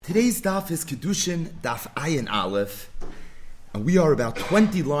Today's daf is Kiddushin, daf Ayin Aleph, and we are about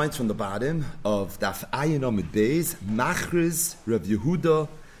 20 lines from the bottom of daf Ayin Amid Beis, Machriz Rav Yehuda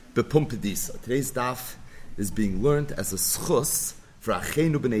Bepumpedisa. Today's daf is being learned as a schus for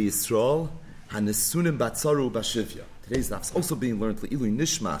Achenu B'nei Yisrael, Hanesunim Batzaru Bashivya. Today's daf is also being learned Le'ilui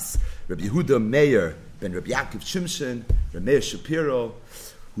Nishmas, Rav Yehuda Meir ben Rav Yaakov Shimshon, Rav Meir Shapiro,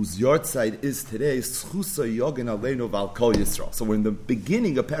 whose yahrzeit is today Schusa Yogan Aleinu Val Kol Yisrael. So we're in the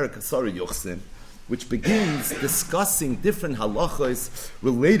beginning of Perek Asara Yochsin, which begins discussing different halachos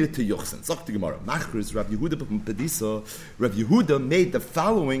related to Yochsin. Zok the Gemara, Machriz Rav Yehuda Pumpedisa. Rav Yehuda made the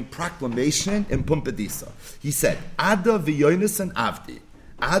following proclamation in Pumpedisa. He said, Ada v'Yonasan Avdi.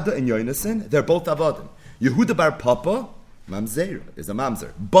 Ada and Yonasan, they're both Avadim. Yehuda bar Papa, Mamzer, is a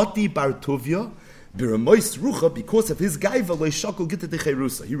Mamzer. Bati bar Tuvya, Biramois Rucha, because of his gaiva leishakol gita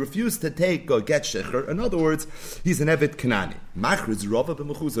decherusa. He refused to take or get shecher. In other words, he's an Evet Kanani. Machriz Rava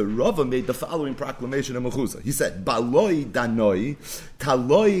b'Mechuza. Rava made the following proclamation in Mechuza. He said, Baloi danoi,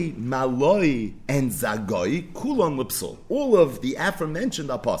 taloi maloi and zagoi, kulon lipsul. All of the aforementioned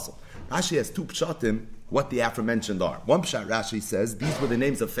apostle. Rashi has two pshatim what the aforementioned are. One pshat Rashi says these were the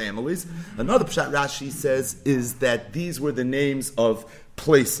names of families. Another pshat Rashi says is that these were the names of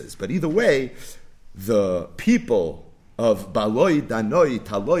places. But either way, the people of Baloi, Danoi,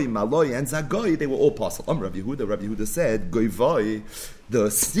 Taloi, Maloi, and Zagoi, they were all apostle. Rav Yehuda said, Goivoi, the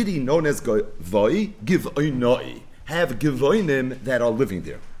city known as Goivoi, Givoinoi, have Givoinim that are living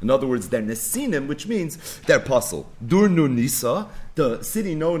there. In other words, they're Nesinim, which means they're apostle. Dur Nunisa, the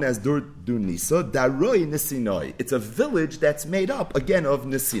city known as Dur Nisa, Daroi Nesinoi. It's a village that's made up, again, of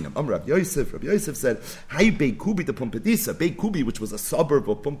Nesinim. Rav Yosef said, Hai Beikubi the Pumpedisa. Beikubi, which was a suburb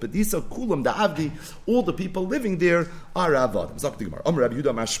of Pumpedisa, Kulam da Avdi, all the people living there are Avadim. Zok the Gemara. Rav Yehuda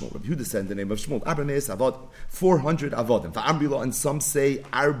Mashmul. Rav Yehuda said the name of Shmuel. Abrameis Avad, 400 Avadim. Va'amrilo, and some say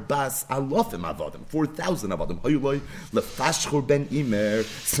Arbas Alofim Avadim, 4,000 Avadim. Hayuloi, Lefashchur ben Imer.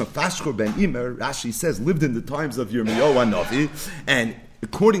 So Fashchur ben Imer, Rashi says, lived in the times of Yirmiyahu Navi, and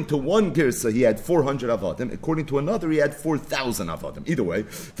according to one girsa, he had 400 avadim. According to another, he had 4,000 avadim. Either way,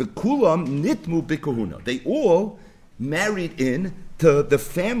 the kulam nitmu b'kohuna. They all married in to the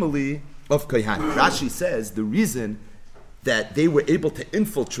family of Kohanim. Rashi says the reason that they were able to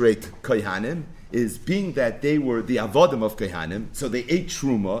infiltrate Kohanim is being that they were the avadim of Kohanim, so they ate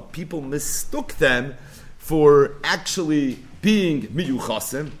truma. People mistook them for actually being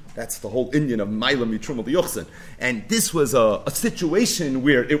miyuchasim. That's the whole Indian of Maila Mitruma B'Yochsin. And this was a situation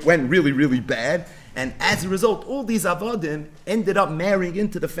where it went really, really bad. And as a result, all these avadim ended up marrying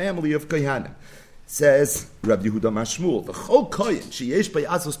into the family of Kohanim. Says Rabbi Yehuda Mashmul, the whole kohen sheyesh by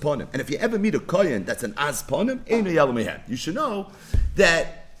azus ponim. And if you ever meet a kohen that's an az ponim, einu yalu mehem. You should know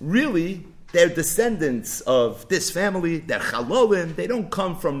that really they're descendants of this family. They're chalolim. They don't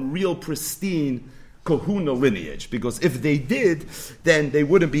come from real pristine Kohuna lineage, because if they did, then they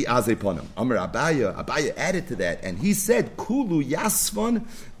wouldn't be Azeponim. Amar Abaya added to that, and he said, Kulu Yasvan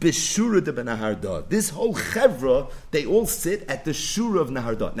B'Shura de Benaharda. This whole chevra, they all sit at the Shura of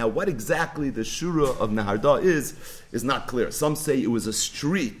Naharda. Now, what exactly the Shura of Naharda is not clear. Some say it was a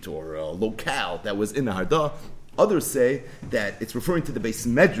street or a locale that was in Naharda. Others say that it's referring to the base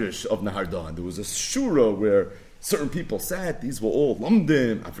medrash of Naharda, and there was a Shura where certain people sat. These were all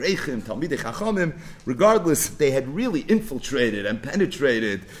Lamdim, Avrechim, Talmidei Chachamim. Regardless, they had really infiltrated and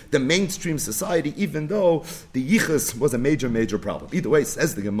penetrated the mainstream society, even though the Yichus was a major, major problem. Either way,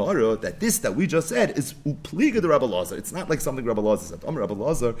 says the Gemara that this that we just said is Upliga de Rabbi Lazar. It's not like something Rabbi Lazar said.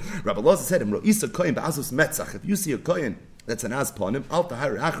 Rabbi Lazar said, if you see a kohen that's an asponim, al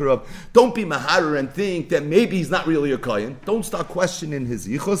tahar acharav. Don't be maharer and think that maybe he's not really a kohen. Don't start questioning his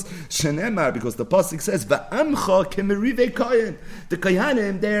yichus. Shenemar, because the pasuk says va'amcha kemerive kohen. The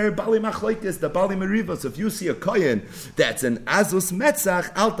kohanim, they're bali machlokes, the bali meriva. So if you see a kohen that's an azus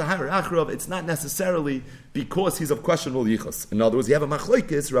metzach, al tahar acharav, it's not necessarily because he's of questionable yichus. In other words, you have a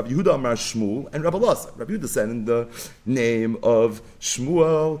machlokes, Rabbi Yehuda Amar Shmuel and Rabbi Lazar. Rabbi Yehuda said in the name of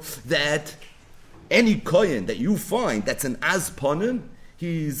Shmuel that any kohen that you find that's an azponim,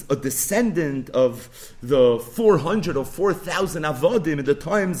 he's a descendant of the 400 or 4,000 avodim in the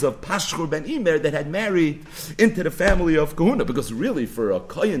times of Pashchur ben Imer that had married into the family of Kahuna. Because really, for a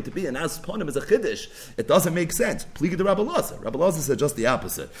kohen to be an azponim is a chiddush. It doesn't make sense. Pliga de Rabbi Lazar. Rabbi Lazar said just the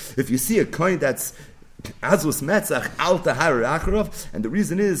opposite. If you see a kohen that's Azus Metzach Al Tahar Acharov, and the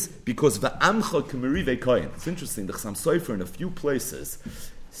reason is because Va'amcha Kemerive Kohen. It's interesting. The Chassam Sofer in a few places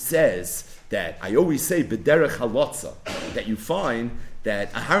says that I always say b'derech halotza that you find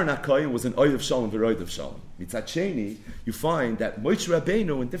that Aharon HaKohen was an Oyev Shalom v'Roidev Shalom. Mitzat Sheni, you find that Moshe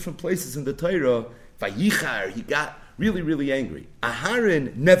Rabbeinu in different places in the Torah, Vayichar, he got really, really angry.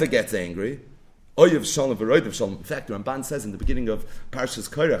 Aharon never gets angry. Oyev Shalom v'roidev Shalom. In fact, the Ramban says in the beginning of Parshas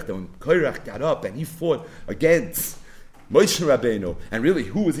Korach that when Korach got up and he fought against Moshe Rabbeinu, and really,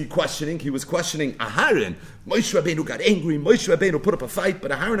 who was he questioning? He was questioning Aharon. Moshe Rabbeinu got angry. Moshe Rabbeinu put up a fight,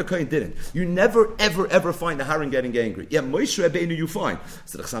 but Aharon HaKohen didn't. You never, ever, ever find Aharon getting angry. Yeah, Moshe Rabbeinu you find.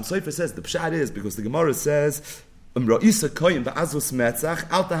 So the Chassam Sofer says the pshat is because the Gemara says Ra'isa Kohen va'azus metzach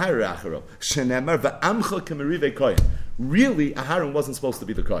al tahar acharo shenemar va'amcha kemerive Kohen. Really, Aharon wasn't supposed to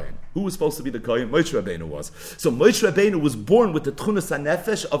be the Kohen. Who was supposed to be the Kohen? Moshe Rabbeinu was. So Moshe Rabbeinu was born with the Tchunas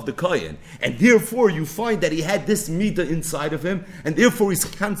HaNefesh of the Kohen. And therefore you find that he had this midah inside of him, and therefore he's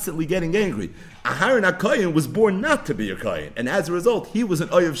constantly getting angry. Aharon HaKohen was born not to be a Kohen. And as a result, he was an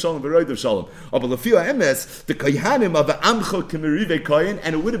Oyev Shalom v'roidev Shalom. But Lefia Emes, the Kohanim of Amcha Kemerive Kohen,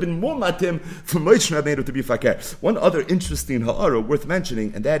 and it would have been more matim for Moshe Rabbeinu to be Fakir. One other interesting ha'ara worth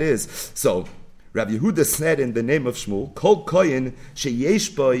mentioning, and that is, so, Rabbi Yehuda said in the name of Shmuel, Kol Kohen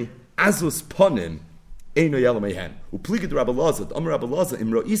sheyesh boi azus ponim eino yelo mehen. Upligid Rabbi Lazar, Amar Rabbi Lazar,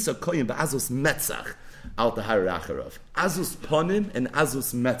 im ro'isa Kohen ba'azus metzach al tahar acharav. Azus ponim and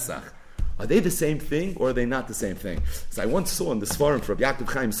azus metzach. Are they the same thing or are they not the same thing? So I once saw in the Sfarim from Yaakov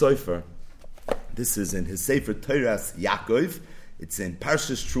Chaim Sofer, this is in his Sefer Toras Yaakov, it's in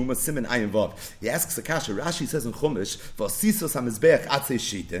Parshas Truma, Siman Ayin Vav. He asks Akasha, Rashi says in Chumash, V'asisos hamizbeach atzei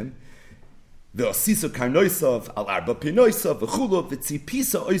shitim, the Asiso Karnoisov, Al Arba Pinoisov, V'chulo,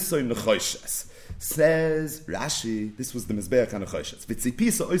 V'tzipisa Oisoi Nechoshes. Says Rashi, this was the Mizbeach HaNechoshes.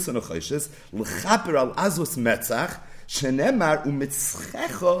 V'tzipisa Oisoi Nechoshes, L'chaper al Azos Metzach, Shenemar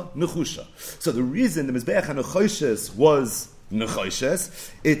U'mitzchecha Nechusha. So the reason the Mizbeach HaNechoshes was Nechoshes,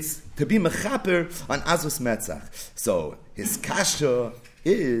 it's to be Mechaper on Azos Metzach. So his kasha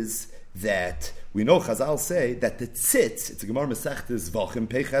is that we know Chazal say that the tzitz, it's a Gemara Masechtes Vachim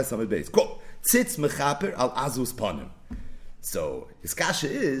Peiches Amid Beis. Quote, tzitz mechaper al azus panim. So his kasha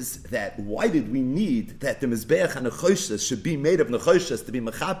is that why did we need that the Mizbeach HaNechoshes should be made of Nechoshes to be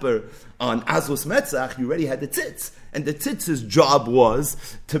mechaper on azus metzach? You already had the tzitz. And the tzitz's job was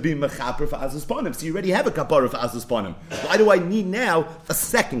to be mechaper for azus panim. So you already have a kapara for azus panim. Why do I need now a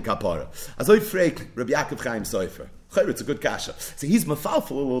second kapara? As I freak Rabbi Yaakov Chaim Sofer. It's a good kasha. So he's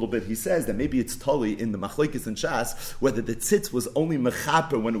mafalful a little bit. He says that maybe it's tali in the machlokes and shas whether the tzitz was only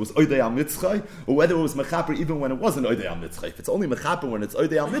mechaper when it was oidei al mitzchay, or whether it was mechaper even when it wasn't oidei al mitzchay. If it's only mechaper when it's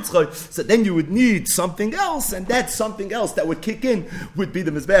oidei al mitzchay, so then you would need something else, and that something else that would kick in would be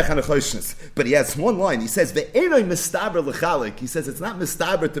the mizbeach hanechoshness. But he has one line. He says ve'enoi mistaber lechalik. He says it's not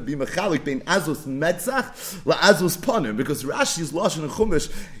mistaber to be mechalik bein azus metzach la azus panim, because Rashi's lashon and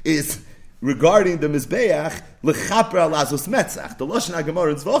chumash is regarding the Mizbeach, lechaper al azus metzach. The Lashon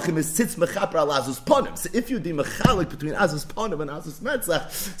HaGemara in Zvachim is tzitz mechaper al azus ponim. So if you do mechalik between azus ponim and azus metzach,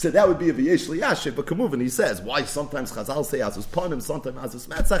 so that would be a v'yesh liyashe. But Kamuvin, he says, why sometimes Chazal say azus ponim, sometimes azus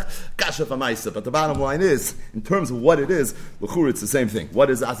metzach, kasha v'maisa. But the bottom line is, in terms of what it is, l'chur, it's the same thing. What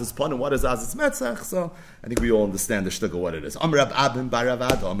is azus ponim, what is azus metzach? So I think we all understand the shtick of what it is. Amar Rab Abin bar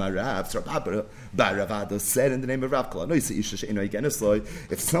Ravada, Amar Rav, Rab Abin bar Ravada said in the name of Rav Kol,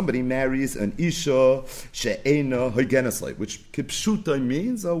 if somebody marries an isha she'ena hoigenesloi, which kipshuta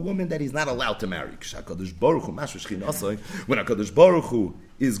means a woman that he's not allowed to marry. When HaKadosh Baruch Hu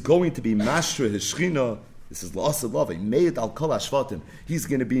is going to be mashra his shchina, this is la'asad lava, meid al kol hashvatim, he's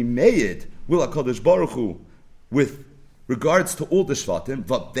going to be meid, will HaKadosh Baruch Hu, with regards to all the shvatim,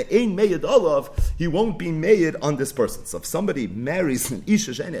 but the ein meid olav, he won't be meid on this person. So if somebody marries an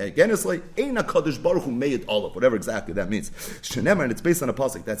isha she'ena hoigenesloi, ein HaKadosh Baruch Hu meid olav, whatever exactly that means. Shenemar, and it's based on a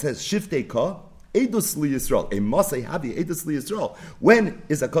pasuk that says, shiftei ka, Edus li Yisrael, a Masay Havi Edus li Yisrael. When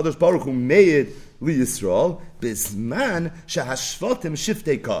is HaKadosh Baruch Hu made li Yisrael? Bisman shehashvatim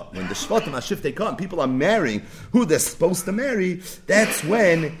shiftei ka. When the shvatim are shiftei ka and people are marrying who they're supposed to marry, that's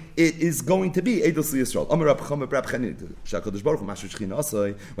when it is going to be Edus li Yisrael. Amar Rab Chama Rab Chanina, shehakadosh Baruch Hu mashur shchina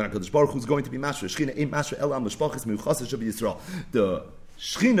asay. When HaKadosh Baruch Hu is going to be mashur shchina, ein mashur ela mishpachas miyuchas shel Yisrael. The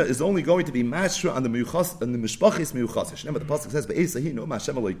Shechina is only going to be mashur on the miyuchas and the mishpachas miyuchas. Remember the pasuk says, "Be'esahi no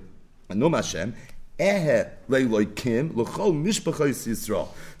Hashem aloi." Anom Hashem,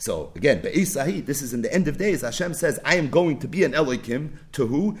 so again, Be'esahi, this is in the end of days. Hashem says, I am going to be an Elohim to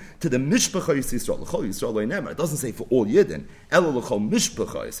who? To the Mishpachos Yisrael. L'chol Yisrael lo'inema. It doesn't say for all Yidden. Elo l'chol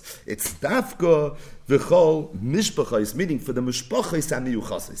Mishpachos. It's Dafka v'chol Mishpachos, meaning for the Mishpachos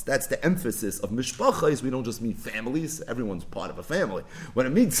HaMiyuchasos. That's the emphasis of Mishpachos. We don't just mean families. Everyone's part of a family. What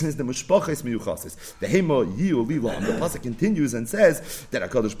it means is the Mishpachos Miyuchasos. The Hema Yiu Lila. And the pasuk continues and says that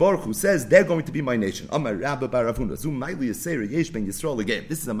HaKadosh Baruch Hu says they're going to be my nation. Amar Rabba bar Ravuna. Zu Maili Yisera Yesh Ben Yisrael again.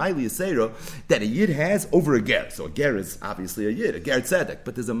 This is a Maili Yisera that a Yid has over a Ger. So a Ger is obviously a Yid, a Ger Tzedek.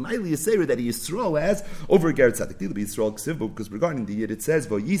 But there's a Maili Yisera that a Yisrael has over a Ger Tzedek. Dil be Yisrael Ksivu, because regarding the Yid it says,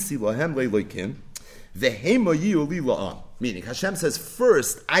 Vayisi Lahem Leilokim, Vehema Yiu Li La'am. Meaning, Hashem says,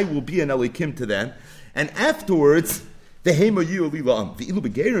 first, I will be an Elokim to them, and afterwards, Vehema Yiu Li La'am. V'ilu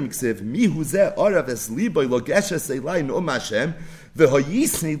Begerim Ksiv, Mihu Zeh Arav Es Liboy Logeshes Elai No'om Hashem, Hashem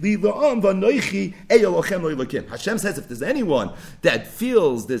says if there's anyone that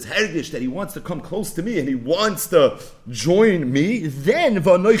feels this hergish that he wants to come close to me and he wants to join me, then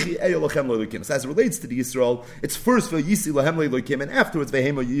so as it relates to the Yisrael, it's first Vayisi Lahem Leilokim and afterwards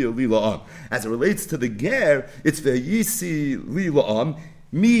Vehema Yiyu Li La'am. As it relates to the Ger, it's Vayisi Li La'am,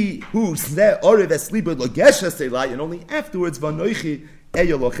 me who Zeh Orev Esliba Logesha Selai, and only afterwards Vanoichi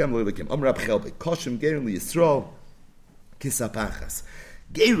Eyolochem Leilokim. Amrab Chelbe Koshem Gerin Li Yisrael Kisapachas.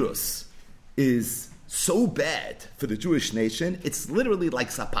 Gerus is so bad for the Jewish nation, it's literally like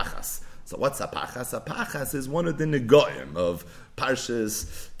sapachas. So what's sapachas? Sapachas is one of the negoim of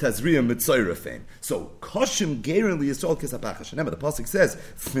Parshas Tazria Mitzorah fame. So Koshim Gerin Li Yisrael Kisapachas. Remember, the pasuk says,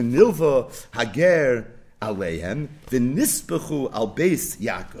 Fenilva Hager Aleihem V'nispechu Al Beis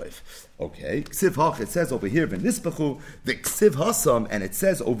Yaakov. Okay, Ksiv Hach, it says over here V'nispechu V'ksiv Hasam, and it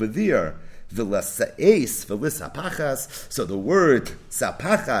says over there so the word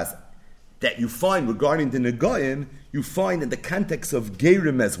sapachas that you find regarding the Negoim, you find in the context of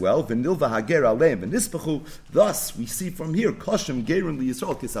Gerim as well. V'nilva hager aleim v'nispachu. Thus, we see from here, Koshem Gerim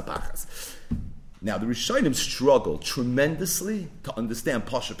liyisrael kisapachas. Now, the Rishonim struggle tremendously to understand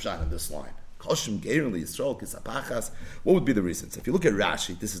Pasha Pshat in this line. Koshem Gerim liyisrael kisapachas. What would be the reasons? If you look at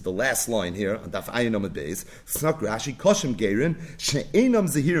Rashi, this is the last line here on Daf Ayin Amud Beis. Tznak Rashi Koshem Gerim she'enam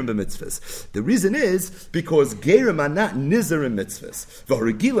zehirim b'mitzvahs. The reason is because Gerim are not nizarim mitzvahs.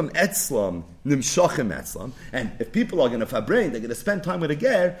 V'horigilam etzlam nimshachim etzlam. And if people are going to fabrain, they're going to spend time with a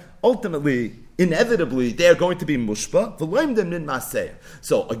ger. Ultimately, inevitably, they are going to be mushpa. V'loim dem nin maseh.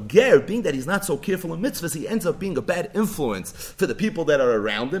 So a ger, being that he's not so careful in mitzvahs, he ends up being a bad influence for the people that are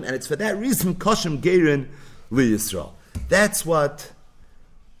around him, and it's for that reason Koshem Gerin li Yisrael. That's what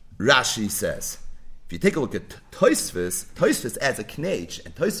Rashi says. If you take a look at Tosfos adds a knech,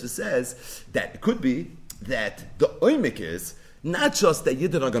 and Tosfos says that it could be that the oimik is not just that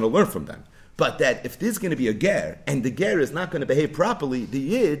Yidden are going to learn from them, but that if there's going to be a ger, and the ger is not going to behave properly, the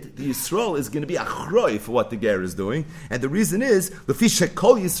Yid, the Yisrael, is going to be achroi for what the ger is doing. And the reason is, Lefi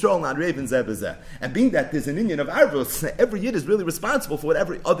shekol Yisrael not raven zeh b'zeh. And being that there's an Indian of Arvos, every Yid is really responsible for what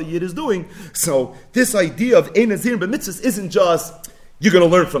every other Yid is doing. So this idea of ein nazir b'mitzvahs isn't just you're going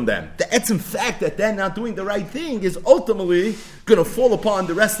to learn from them. The etzim fact that they're not doing the right thing is ultimately going to fall upon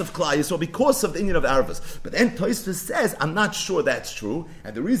the rest of Klal Yisrael because of the Indian of Arvos. But then Tosfos says, I'm not sure that's true.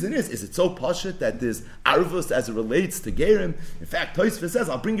 And the reason is it so pashut that there's Arvos as it relates to Gerim? In fact, Tosfos says,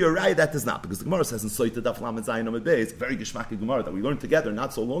 I'll bring you a raya that does not. Because the Gemara says in Soita Daf Lamed Zayin Amud Beis, very geshmaki Gemara that we learned together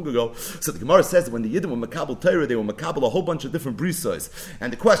not so long ago. So the Gemara says that when the Yidden were Makabel Torah, they were Makabel a whole bunch of different brisos.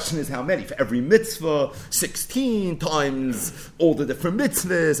 And the question is how many? For every mitzvah, 16 times all the different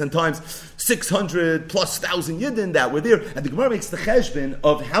mitzvahs, and times 600 plus 1,000 Yidden that were there. And the Gemara makes the cheshbon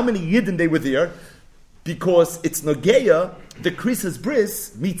of how many Yidden they were there, because it's Nogeya, the Krisa's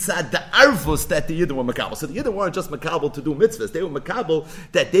bris, mitzad the arvus that the Yidden were makabel. So the Yidden weren't just makabel to do mitzvahs, they were makabel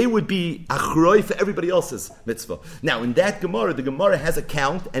that they would be achroi for everybody else's mitzvah. Now in that Gemara, the Gemara has a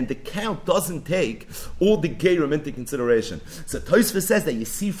count, and the count doesn't take all the Gerim into consideration. So Tosfos says that you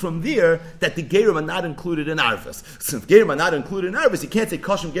see from there that the Gerim are not included in arvus. So if Gerim are not included in arvus, you can't say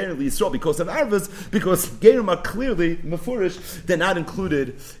Koshem Gerim li Yisrael because of arvus, because Gerim are clearly mefurish, they're not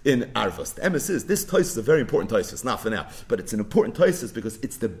included in arvus. The emes is, this Tosfos is a very important Tosfos, not for now, but it's an important Tosfos because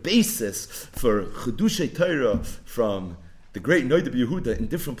it's the basis for Chedushay Torah from the great Noda B'Yehuda in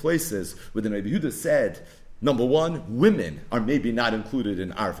different places, where the Noda B'Yehuda said, number one, women are maybe not included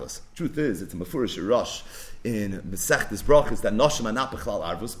in Arvos. Truth is, it's a Mefurish Rosh in Mesechtes Brachos that Noshim are not Bechlal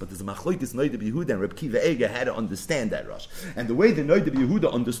Arvos, but there's a Machlokes Noda B'Yehuda and Reb Kiva Eger had to understand that Rosh. And the way the Noda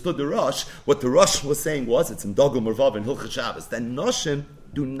B'Yehuda understood the Rosh, what the Rosh was saying was, it's in Dogel Mervav and Hilchot Shabbos, that Noshim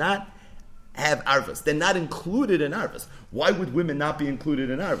do not have arvus. They're not included in arvus. Why would women not be included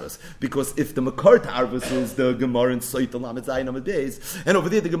in arvus? Because if the makar to arvus is the Gemara in Soita Lamed Zayin Amud Beis, and over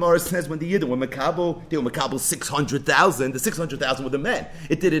there the Gemara says when the Yidden were makabel, they were makabel 600,000. The 600,000 were the men.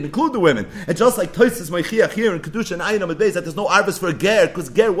 It didn't include the women. And just like Tosfos Meichiach here in Kiddushin Ayin Amud Beis, that there's no arvus for a ger because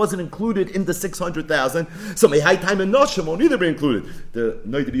ger wasn't included in the 600,000. So Mehai Time and Noshim won't either be included. The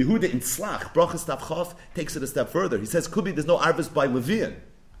Noda B'Yehuda in Slach Brachos Tav Chaf takes it a step further. He says could be there's no arvus by Levian.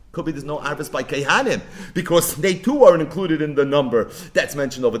 Could be there's no arvis by Kehanim, because they too aren't included in the number that's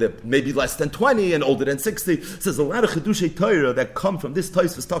mentioned over there. Maybe less than 20 and older than 60. So there's a lot of Chidushay Torah that come from this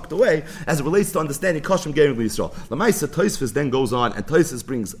Tosfos tucked away as it relates to understanding Koshem Gerim Yisrael. Lamaisa Tosfos then goes on, and Tosfos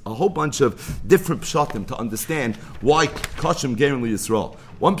brings a whole bunch of different pshatim to understand why Koshem Gerim Yisrael.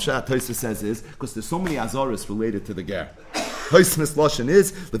 One pshat Tosfos says is because there's so many azaras related to the ger. Tosfos lashon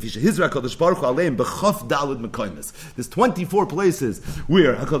is Hizra Hakadosh Baruch Hu Aleim b'chaf daled mekaymes. There's 24 places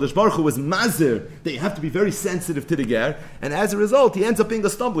where Hakadosh Baruch Hu was mazir that you have to be very sensitive to the ger, and as a result, he ends up being a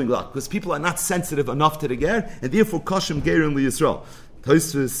stumbling block because people are not sensitive enough to the ger, and therefore Koshem Gerim Yisrael.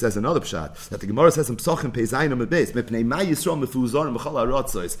 Tosfos says another pshat that the Gemara says in Psachim Peizayin Amud Beis Mepnei Ma Yisrael Mefuzarim B'chal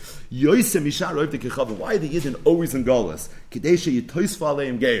Haratzos Yoisem Yishar Oiv Dekechavim. Why are the Yidden always in Golas? Kidei sheYitoisfa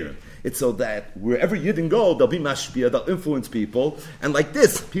Aleim Gerim. It's so that wherever Yidden go, they'll be mashpia, they'll influence people, and like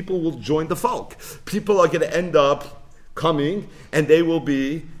this, people will join the folk. People are going to end up coming, and they will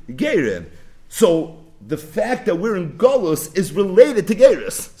be Gerim. So the fact that we're in Golus is related to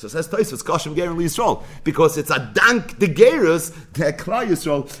Gerus. So it says Tosfos, Koshem Gerim Yisrael, because it's a dank the Gerus that Klal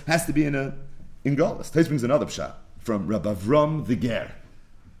Yisrael has to be in Golus. Tosfos brings another pshat from Rabbi Avram the Ger.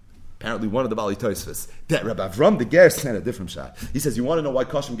 Apparently one of the Bali Tosfos. That Rabbi Avram the Ger said a different shot. He says, you want to know why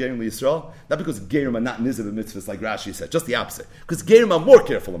Koshem Gerim Yisrael? Not because Gerim are not niziv of mitzvahs like Rashi said, just the opposite. Because Gerim are more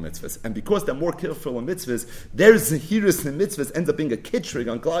careful of mitzvahs. And because they're more careful of mitzvahs, their zehirus in mitzvahs ends up being a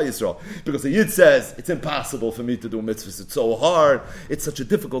kitrig on Klal Yisrael. Because the Yid says, it's impossible for me to do mitzvahs. It's so hard. It's such a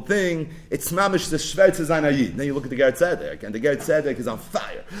difficult thing. It's mamish the shvertz zayin Yid. Then you look at the Ger Tzedek, and the Ger Tzedek is on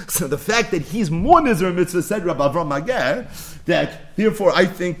fire. So the fact that he's more niziv of mitzvahs, said Rabbi Avram Ger, that therefore I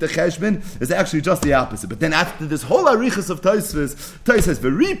think the cheshbon is actually just the opposite. But then after this whole arichas of Tosfos says,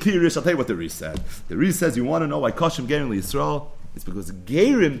 "Very pirish." I'll tell you what the Rish said. The Rish says, "You want to know why Koshem Gerim Yisrael? It's because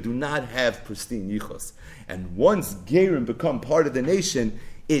Gerim do not have pristine yichus, and once Gerim become part of the nation,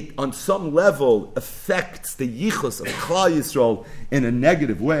 it on some level affects the yichus of Klal Yisrael in a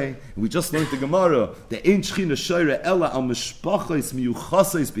negative way." And we just learned the Gemara, the Ein Shechina Shoyre Ella Al Mishpachos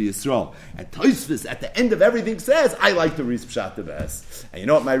Miyuchasos BeYisrael. And Tosfos at the end of everything says, "I like the Rish Pshat the best." And you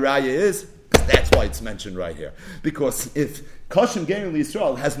know what my raya is? That's why it's mentioned right here. Because if Koshem Gerim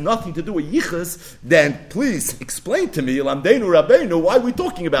Yisrael has nothing to do with Yichus, then please explain to me, Lamdeinu Rabbeinu, why are we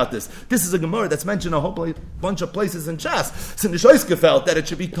talking about this? This is a Gemara that's mentioned a whole bunch of places in Shas. So Nishoyske felt that it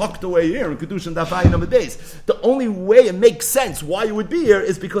should be tucked away here in Kiddushin Daf Ayin Amud Beis. The only way it makes sense why it would be here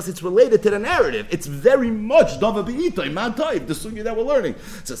is because it's related to the narrative. It's very much Dava B'Itoy, Man Toiv, the sugya that we're learning.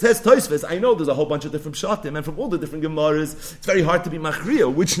 So it says Tosfos, I know there's a whole bunch of different pshatim, and from all the different Gemaras, it's very hard to be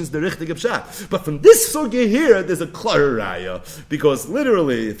machriya, which is the richtige pshat. But from this sugya here, there's a klar raya. Because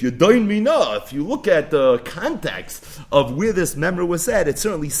literally, if you doin mina, if you look at the context of where this memra was said, it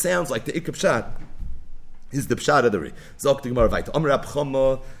certainly sounds like the ikab pshat is the pshat of the Ri. Zok the Gemara weiter. Amar Rab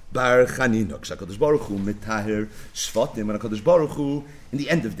Chama bar Chanina. K'shakadosh Baruch Hu mitaher shvatim. And HaKadosh Baruch Hu, in the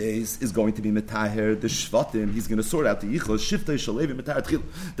end of days, is going to be mitaher the shvatim. He's going to sort out the yichos. Shiftei shalevi mitaher tchil.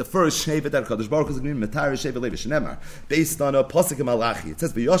 The first shevet that HaKadosh Baruch Hu is going to be mitaher shevet levi shenemar. Based on a pasuk in Malachi. It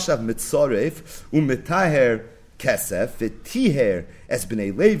says, v'yoshav mitzaref u'mitaher Kesef v'tiher es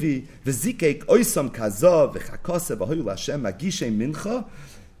b'nei Levi v'zikek oisam kazav v'chakoseh v'hoyu l'Hashem magishay mincha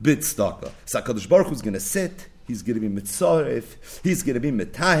b'tzedakah. So HaKadosh Baruch Hu is going to sit. He's going to be mitzaref. He's going to be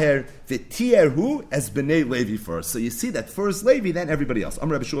mitaher v'tiher hu es b'nei Levi first. So you see that first Levi, then everybody else.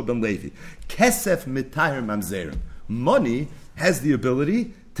 Amar Rabbi Shua ben Levi. Kesef mitaher mamzerim. Money has the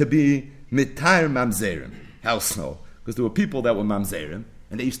ability to be mitaher mamzerim. How so? Because there were people that were mamzerim,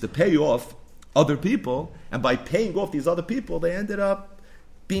 and they used to pay off other people, and by paying off these other people, they ended up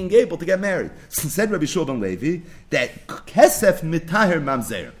being able to get married. So said Rabbi Shua ben Levi that kesef mitaher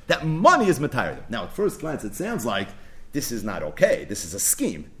mamzerim, that money is mitaher. Now, at first glance, it sounds like this is not okay. This is a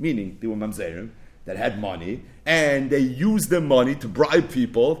scheme, meaning they were mamzerim that had money, and they used their money to bribe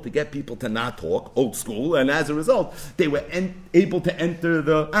people, to get people to not talk, old school, and as a result, they were able to enter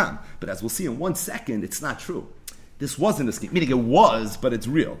the Am. But as we'll see in 1 second, it's not true. This wasn't a scheme, meaning it was, but it's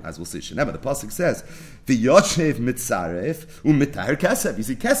real, as we'll see. Shenema, the pasuk says, "V'yoshev mitzaref u'mitaher kesef." You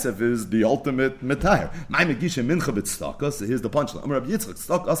see, kesef is the ultimate mitaher. My megisha mincha b'tzedakah. So here's the punchline. Amar Rabbi Yitzchak,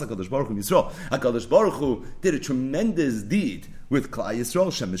 tzedakah HaKadosh Baruch Hu Yisrael. HaKadosh Baruch Hu did a tremendous deed with Klal Yisrael.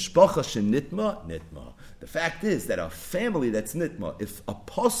 Shemishpacha shenitma nitma. The fact is that a family that's nitma, if a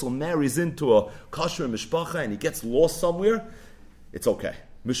apostle marries into a kosher mishpacha and he gets lost somewhere, it's okay.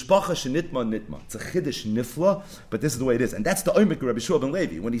 Mishpacha shenitma nitma. It's a chiddush nifla, but this is the way it is. And that's the oimik of Rabbi Shua ben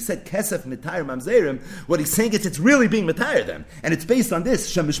Levi. When he said kesef mitayr mamzerim, what he's saying is it's really being mitayr them. And it's based on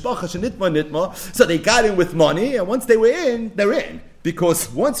this, shemishpacha shenitma nitma. So they got in with money, and once they were in, they're in. Because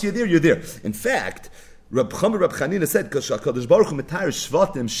once you're there, you're there. In fact, Reb Chanina said, because HaKadosh Baruch Hu metar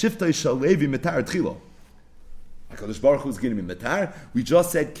shvatim, shiftay shal Levi metar tchila. HaKadosh Baruch Hu is giving me metar. We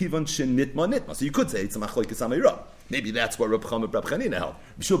just said, kivan shen nitma. So you could say, it's a machlokes amayra. Maybe that's what Reb Chanina held.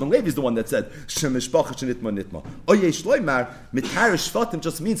 Bishul ben Levi is the one that said, Shem mishpacha shenitma. Oyesh loymar, mitar shvatim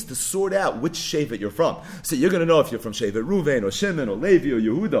just means to sort out which shevet you're from. So you're going to know if you're from shevet Ruvain or Shimon or Levi or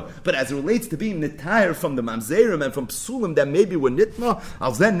Yehuda. But as it relates to being nitar from the mamzerim and from psulim that maybe were nitma,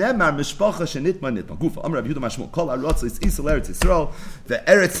 al zen nemar mishpacha shenitma. Gufa, Amar Rabbi Yehuda Mashmul, Kol Arotz is Isel Eretz Yisrael, the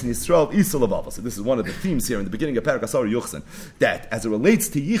Eretz Yisrael Isel of. So this is one of the themes here in the beginning of Perek Asar Yuchsin, that as it relates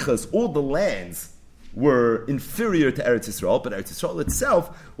to Yichas, all the lands were inferior to Eretz Yisrael, but Eretz Yisrael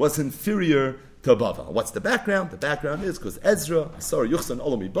itself was inferior to Bavel. What's the background? The background is because Ezra, Asar Yuchsan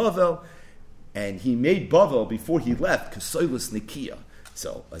Olami Bavel, and he made Bavel before he left, Kesoilus Nikia.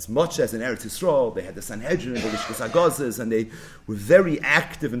 So, as much as in Eretz Yisrael, they had the Sanhedrin, the Lishkas Agazes, and they were very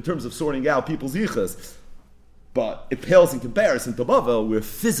active in terms of sorting out people's yichas. But it pales in comparison to Bavel, where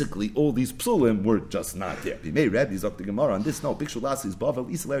physically all these psulim were just not there. Bimei Rebbe, Zok Gemara on this. No, Bikshul Lasi is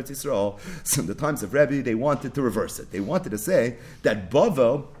Bavel, Yisrael Eretz Yisrael. So in the times of Rebbe, they wanted to reverse it. They wanted to say that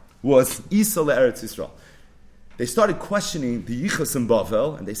Bavel was Yisrael Eretz Yisrael. They started questioning the Yichas in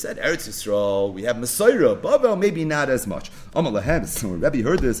Bavel, and they said, Eretz Yisrael, we have Messiah, Bavel, maybe not as much. Amalahem, so when Rebbe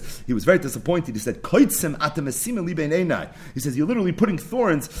heard this, he was very disappointed. He said, Koitzim atamesim li bein einai. He says, you're literally putting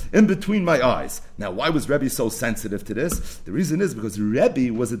thorns in between my eyes. Now, why was Rebbe so sensitive to this? The reason is because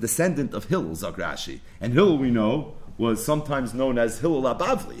Rebbe was a descendant of Hillel, Zagrashi. And Hillel, we know, was sometimes known as Hillel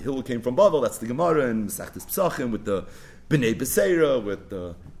Abavli. Hillel came from Bavel, that's the Gemara in Masechtas Pesachim, with the Bnei Beseira, with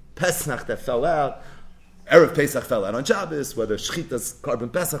the Pesach that fell out. Erev Pesach fell out on Shabbos, whether Shchita's carbon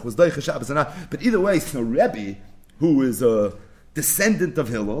Pesach was Doicha Shabbos or not. But either way, so Rebbe, who is a descendant of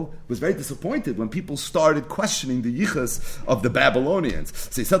Hillel, was very disappointed when people started questioning the yichas of the Babylonians.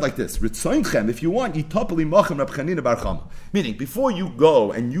 So he said like this, Ritzoinchem, if you want, Yitopeli Mochem Reb Chanina Bar Chama. Meaning, before you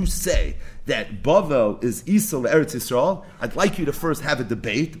go and you say that Bavel is Yisrael Eretz Yisrael, I'd like you to first have a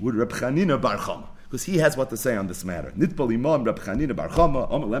debate with Reb Chanina Bar Chama, because he has what to say on this matter. Nitpal Imam Reb Chanina Bar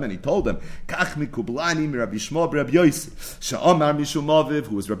Chama, Amalem, and he told them, Kach mikublani mi Rabbi Shmo Reb Yosi, Sha'amar Mishum Aviv,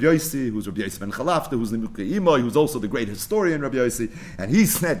 who was Reb Yosi, who's Reb Yosi ben Chalafta, who's Nimukei Imoy, who's also the great historian Reb Yosi, and he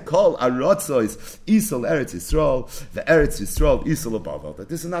said, Kol Arotzois Yisrael Eretz Yisrael, the Eretz Yisrael Yisrael Bavel. That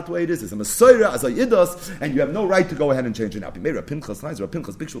this is not the way it is. It's a Messiah as a Yidos, and you have no right to go ahead and change it now. Reb Pinchas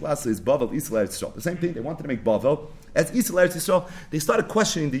Bikshul Asa is Bavel Yisrael Eretz Yisrael. The same thing. They wanted to make Bavel as Yisrael Eretz Yisrael. They started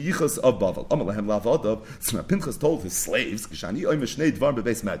questioning the yichas of Bavel. Amalem. So Pinchas told his slaves, he said,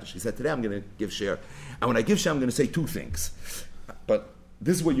 today I'm going to give share. And when I give share, I'm going to say two things. But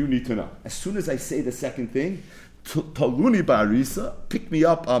this is what you need to know. As soon as I say the second thing, Taluni Barisa, pick me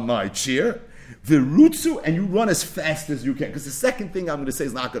up on my chair, Virutsu, and you run as fast as you can. Because the second thing I'm going to say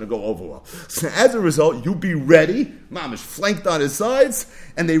is not going to go over well. So as a result, you be ready. Mamish flanked on his sides,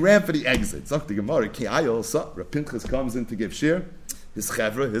 and they ran for the exit. Zakti Gemara, Reb Pinchas comes in to give share. His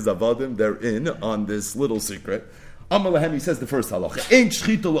chevra, his avadim, they're in on this little secret. Amalahem, he says the first halacha. Ain't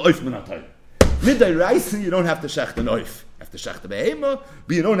shchita l'oif minatayim. Midday rice, you don't have to shecht an oif. You have to shecht a behema,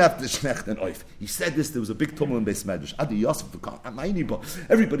 but you don't have to shecht an oif. He said this, there was a big tumult in Beis Medrash. Adi Yosef,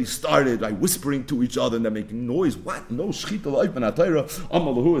 everybody started like whispering to each other and they're making noise. What? No shchita l'oif minatayim.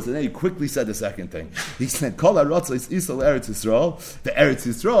 Amalahu, and then he quickly said the second thing. He said, Kol ha'rotza is Yisrael Eretz Yisrael. The Eretz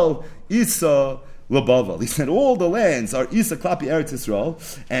Yisrael, Isa Labavel. He said all the lands are Isa Klapi Eretz Yisrael,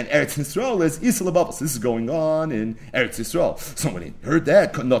 and Eretz Yisrael is Isa Labavel. So this is going on in Eretz Yisrael. So when he heard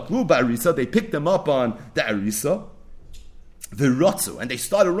that, Naklu Barisa, they picked them up on the Arisa, the Ratzu, and they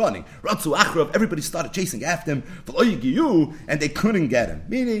started running. Ratzu Achrav, everybody started chasing after him, and they couldn't get him.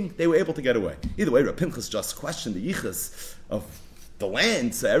 Meaning, they were able to get away. Either way, Reb Pinchas just questioned the yichas of the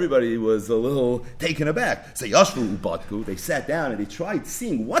land, so everybody was a little taken aback. So Yashvu Ubatku, they sat down and they tried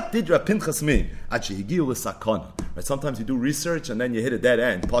seeing what did Reb Pinchas mean. Right? Sometimes you do research and then you hit a dead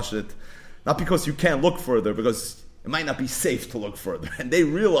end, push it, not because you can't look further, because it might not be safe to look further. And they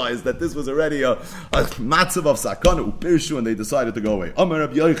realized that this was already a matzav of sakana upirshu, and they decided to go away. Amar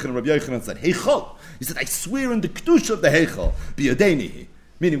Rabbi Yochanan said, Heichal. He said, I swear in the kedusha of the Heichal, biyadenihi.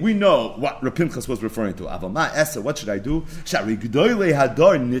 Meaning, we know what Reb Pinchas was referring to. Avama Esa, what should I do? Shari G'doyle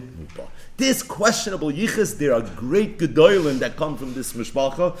Hadar Nitmupa. This questionable yichas, there are great G'doylen that come from this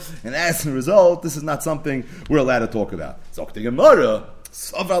mishpacha, and as a result, this is not something we're allowed to talk about. Zok the Gemara,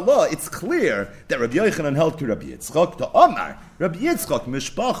 Savala, it's clear that Rabbi Yochanan held to Rabbi Yitzchak to Omar. Rabbi Yitzchak,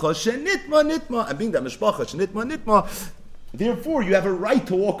 mishpacha shenitma nitma, and being that mishpacha shenitma nitma, Therefore, you have a right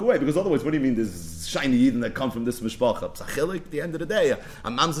to walk away, because otherwise, what do you mean there's shiny Eden that come from this mishpacha? Psachilik, at the end of the day, a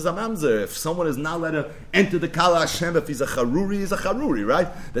mamzer is a mamzer. If someone is not let to enter the Kala Hashem, if he's a charuri, he's a charuri, right?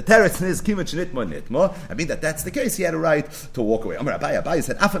 The teretz is kima chenitma nitma. I mean, that's the case. He had a right to walk away. Amar Abaye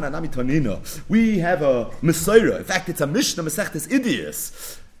said, Afan anami tonina. We have a Messiah. In fact, it's a Mishnah Masechtes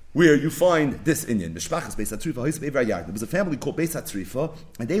Idias, where you find this Inyan. Mishpachas Beis HaTrifa, His Be'ever HaYarden. There was a family called Beis HaTrifa,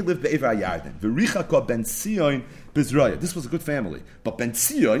 and they lived Be'ever HaYarden. V'richaka ben Sion Bizraya. This was a good family. But Ben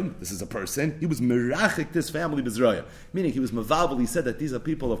Sion, this is a person, he was merachik this family Bizraya. Meaning he was mavavel, he said that these are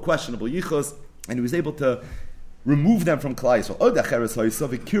people of questionable yichus, and he was able to remove them from Klai Yisrael.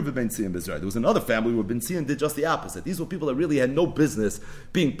 There was another family where Ben Zion did just the opposite. These were people that really had no business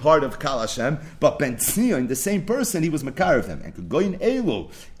being part of Kal Hashem, but Ben Zion, the same person, he was Makar of them. And Goyin Elu,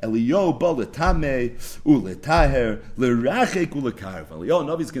 Eliyo ba letame uletaher lerachek ulekarv. Eliyo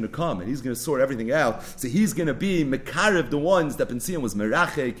Navi's going to come and he's going to sort everything out. So he's going to be Mekarev the ones that Ben Zion was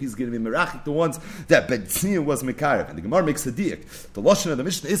Merachek. He's going to be Merachek the ones that Ben Zion was Mekarev. And the Gemara makes a diak. The lashon of the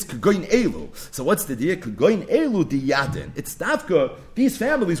Mishnah is Goyin Elu. So what's the diak? Goyin Elu. It's Dafka, these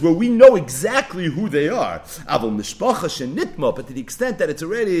families where we know exactly who they are. Aval mishpacha shenitma, but to the extent that it's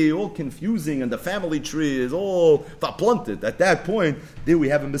already all confusing and the family tree is all vaplunted, at that point, there we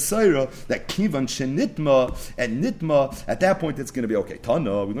have a Messiah that kivan shenitma and nitma, at that point it's going to be okay.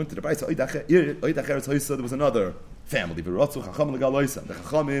 Tana, we learned to the Brisa, there was another family. The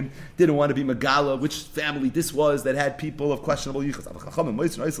Chachamim didn't want to be Megala, which family this was that had people of questionable yichus.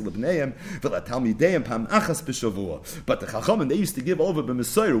 But the Chachamim, they used to give over the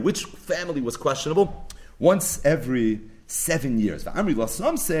Messiah, which family was questionable, once every 7 years.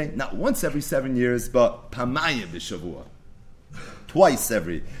 Some say not once every 7 years, but Pamayim b'Shavua, twice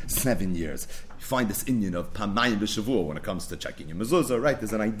every 7 years. Find this Indian of Pamayim b'Shavua when it comes to checking your mezuzah, right?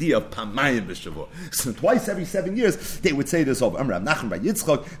 There's an idea of Pamayim b'Shavua. So twice every 7 years, they would say this over. Amr Nachman by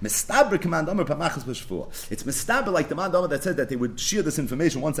Yitzchak, Mestaber command Amr Pamachas b'Shavua. It's Mestaber like the man Amr that said that they would share this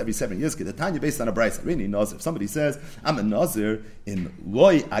information once every 7 years. The Tanya based on a brayso. Really Nazir. If somebody says, I'm a Nazir in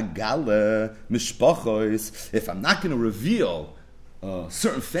Loy Agale Mishpachos, if I'm not going to reveal a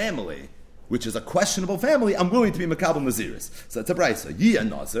certain family, which is a questionable family, I'm willing to be Makabal Naziris. So it's a brayso. Ye a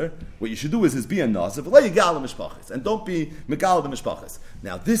Nazir. What you should do is be a Nazir, and don't be Megal the Mishpachas.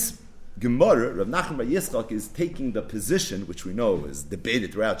 Now this Gemara, Rav Nachman Bar Yitzchak, is taking the position, which we know is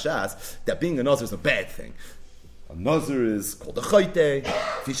debated throughout Shas, that being a Nazir is a bad thing. A Nazir is called a Chayte,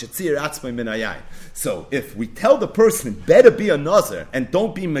 Fishatzir Atzmai Minayai. So if we tell the person, better be a Nazir, and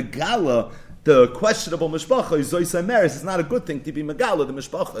don't be Megala, the questionable mishpacha is Zoysa Meres. It's not a good thing to be Megala, the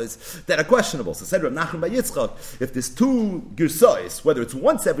mishpachas that are questionable. So said Rav Nachman Bar Yitzchak, if there's two girsais, whether it's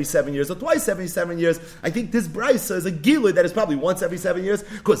once every 7 years or twice every 7 years, I think this brisa is a gilui that is probably once every 7 years,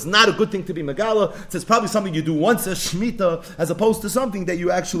 because it's not a good thing to be Megala. So it's probably something you do once a Shemitah, as opposed to something that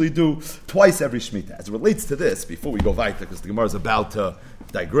you actually do twice every Shemitah. As it relates to this, before we go weiter, because the Gemara is about to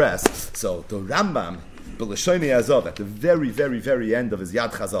digress, so the Rambam, B'Lashomi Azov, at the very, very, very end of his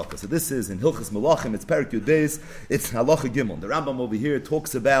Yad Chazaka. So this is in Hilchas Malachim, it's Perek Yud Beis, it's Halacha Gimel. The Rambam over here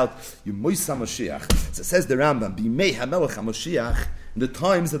talks about Yemois HaMashiach. So it says the Rambam, B'mei HaMelech HaMashiach, in the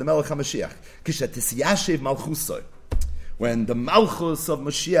times of the Melech HaMashiach, Kishatis Yashev Malchusoi, when the Malchus of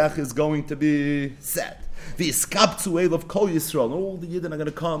Mashiach is going to be set. The Iskabtzu El of Kol Yisrael, all the Yidden are going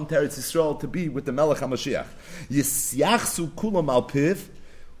to come to Eretz Yisrael to be with the Melech HaMashiach. Yisyachsu Kulam Al Piv,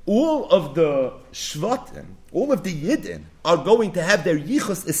 all of the Shvatim, all of the Yidden are going to have their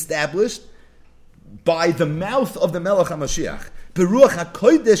Yichus established by the mouth of the Melech HaMashiach. Beruach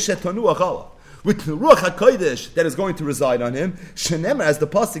HaKodesh Shetanu Achala. With the Ruach HaKodesh that is going to reside on him, Shenemar, as the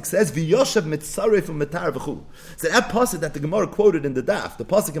Pasuk says, V'yoshav mitzaref u'metar v'chulu. So that Pasuk that the Gemara quoted in the Daf, the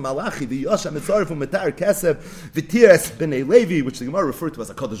Pasuk in Malachi, V'yoshav mitzaref u'metar kesef, V'tiras b'nei Levi, which the Gemara referred to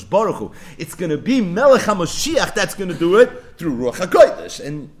as a Kadosh Baruch Hu. It's going to be Melech HaMashiach that's going to do it through Ruach HaKodesh,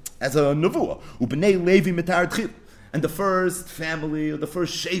 and as a Nevuah. U'b'nei Levi metar tchil. And the first family, or the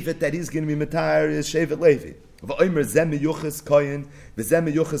first Shevet that he's going to be metar is Shevet Levi. V'omer zeh miyuchas koyin, v'zeh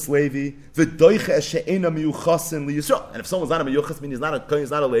miyuchas Levi, v'doiche she'ena miyuchasin liYisrael. And if someone's not a miyuchas, meaning he's not a koyin, he's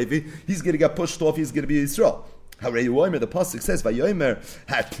not a Levi, he's going to get pushed off, he's going to be Yisrael. Harei Yomer, the pasuk says, "Vayomer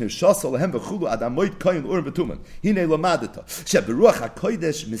hatnishas lehem v'chulu adamoid koyin ur betuman." Hine lamadeta sheberuach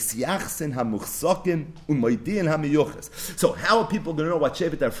hakodesh misyachsin hamuchsakin u'moidin hamiyuchas. So how are people going to know what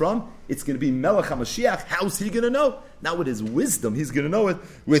shevet they're from? It's going to be Melech HaMashiach. How's he going to know? Not with his wisdom. He's going to know it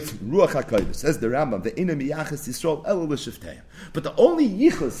with Ruach HaKodesh. Says the Rambam, "Ve'ina miyachas Yisrael elu l'shiftayim." But the only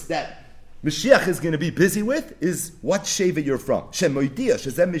yichus that Mashiach is going to be busy with is what Shevet you're from. Shemoidia,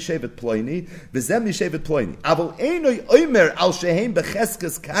 shezem mishevet ploini, v'zem mishevet ploini. Aval einoi oimer al shehem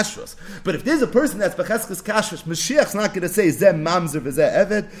becheskes kashrus. But if there's a person that's becheskes kashrus, Mashiach's not going to say zem mamzer v'zeh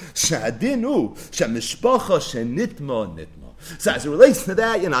evet, shadinu, shemishpacha shenitma nitma. So as it relates to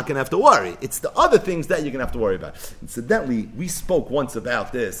that, you're not going to have to worry. It's the other things that you're going to have to worry about. Incidentally, we spoke once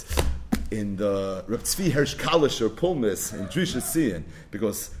about this in the Reb Tzvi Hirsch Kalisher Pulmis in Drishas Siyan,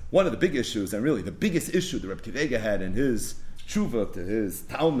 because one of the big issues, and really the biggest issue that Reb Kivega had in his tshuva to his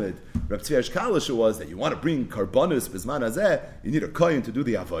Talmud, Reb Tzvi Hirsch Kalisher, was that you want to bring karbonis bisman hazeh, you need a kohen to do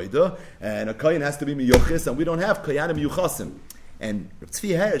the avodah, and a kohen has to be miyuchis, and we don't have koyanim miyuchasim. And Reb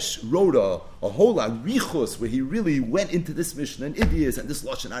Tzvi Hirsch wrote a whole arichos where he really went into this Mishnah and Idiyas and this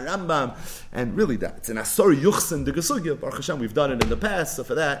Lashon HaRambam, and really that it's an Asor Yuchsin de Gesugya. Baruch Hashem, we've done it in the past, so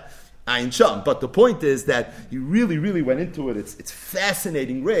for that, Ayin Sham. But the point is that he really, really went into it. It's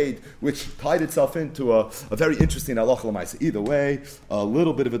fascinating raid, which tied itself into a very interesting halacha l'maisa. Either way, a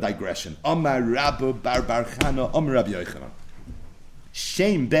little bit of a digression. Amar Rabba Bar Bar Chana, Amar Rabbi Yochanan.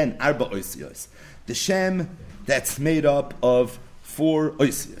 Shem ben Arba Oisiyos. The Shem that's made up of 4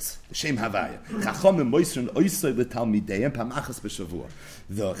 oisiyos. The Shem Havaya. Chachamim moisrin oisay l'talmideim pamachas b'shavua.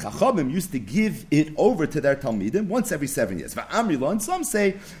 The Chachamim used to give it over to their talmidim once every 7 years. Va'amrila, and some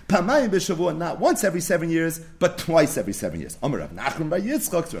say pamayim b'shavua, not once every 7 years, but twice every 7 years. Amar Rav Nachman bar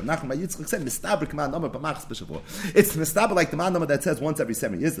Yitzchak. Rav Nachman bar Yitzchak said mistaber k'man namar pamachas b'shavua. It's mistaber like the man namar that says once every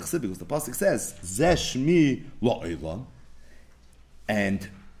 7 years. The Chassid, because the pasuk says zeh shmi la'olam, and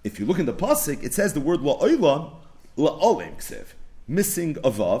if you look in the pasuk, it says the word la'olam la'olem ksev, missing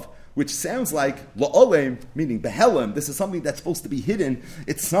a vav, which sounds like la'olem, meaning behelim. This is something that's supposed to be hidden.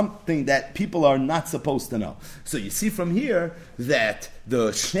 It's something that people are not supposed to know. So you see from here that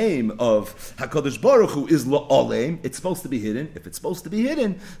the shame of HaKadosh Baruch Hu is la'olem. It's supposed to be hidden. If it's supposed to be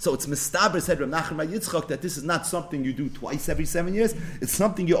hidden, so it's mistaber, said Rav Nachman bar Yitzchak, that this is not something you do twice every 7 years. It's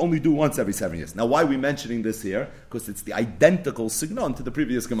something you only do once every 7 years. Now, why are we mentioning this here? Because it's the identical signon to the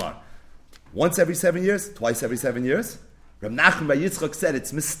previous Gemara. Once every 7 years, twice every 7 years. Rav Nachman bar Yitzchak said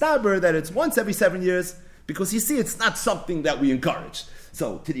it's mistaber that it's once every 7 years, because you see it's not something that we encourage.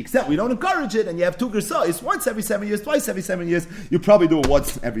 So to the extent we don't encourage it, and you have 2 gersahs, once every 7 years, twice every 7 years, you probably do it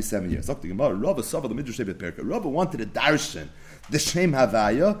once every 7 years. Rava wanted a darshan, the Shem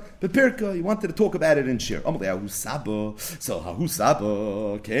Havaya, Bepirka, he wanted to talk about it in Shir. So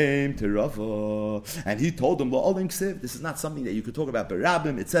Ahusaba came to Rava, and he told him, La'olim Ksiv, this is not something that you could talk about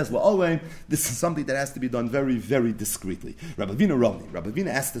Barabim, it says La'olim, this is something that has to be done very, very discreetly. Rabbi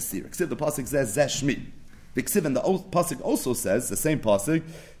Vina asked the Sir, Ksiv, the pasuk says, Zeh Shmi. The Ksiv and the pasuk also says, the same pasuk,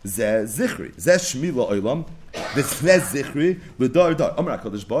 Zeh Zichri, Zeh Shmi La'olam, Zeh Zichri, L'dar Dar. Amar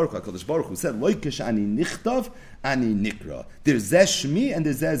HaKadosh Baruch Hu said, Loikesh ani nichtav, ani nikra. There's Zeh Shmi and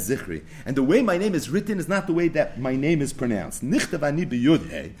there's Zeh Zichri. And the way my name is written is not the way that my name is pronounced. Nichtav ani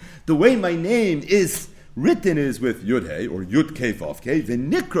b'yudhei. The way my name is written is with Yud-Hey, or Yud-Kei-Vav-Kei. The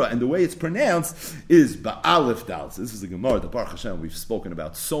Nikra, and the way it's pronounced, is Ba'alef Dal. So this is a Gemara, the Baruch Hashem, we've spoken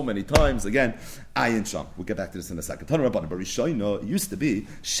about so many times. Again, Ayin Sham. We'll get back to this in a second. Tanu Rabbanan, Barishoino, it used to be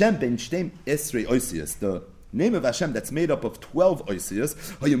Shem ben Shtem Esrei Oisias, the name of Hashem that's made up of 12 oisiyas.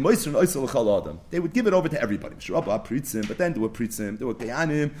 They would give it over to everybody. But then there were pritzim, there were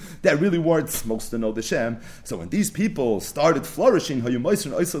kayanim that really weren't supposed to know the Shem. So when these people started flourishing,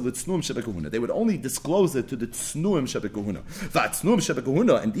 they would only disclose it to the tznuim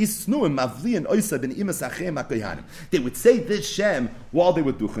shebekahuna. And these tznuim mavlian oisa ben imas achem hakayanim. They would say this Shem while they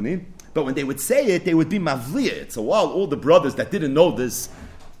were duchenim, but when they would say it, they would be mavliya. So while all the brothers that didn't know this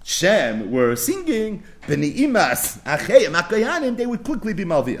Shem were singing, they would quickly be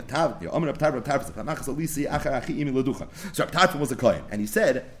malviyah. So Reb Tarfon was a kohen, and he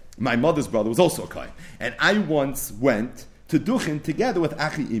said, my mother's brother was also a kohen, and I once went to Duchin together with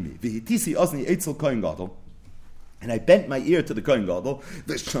Achi Imi. V'hitisi ozni eitzel kohen gadol, and I bent my ear to the kohen gadol.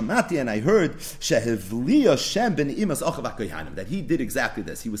 V'shamati, and I heard shehevliya Shem ben imas achav hakohanim, that he did exactly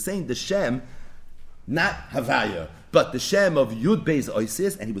this. He was saying the Shem, not Havaya, but the Shem of Yud Beis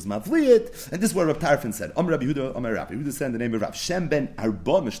Oisis, and he was Mavliyat, and this is what Rav Tarfon said. Rabbi Yehuda said in the name of Rav Shem ben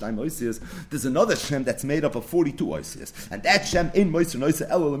Arba Mishtayim Oisis. There's another Shem that's made up of 42 Oisis, and that Shem in Moiser Noisa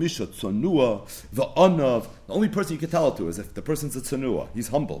El Lamisha Tzonua Va'anav The only person you can tell it to is if the person's a tzanua, he's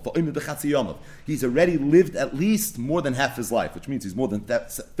humble. He's already lived at least more than half his life, which means he's more than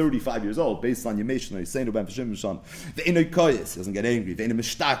 35 years old, based on Yemeshna, he's saying about Hashem Misham. Ve'enoi koyes, he doesn't get angry. Ve'enoi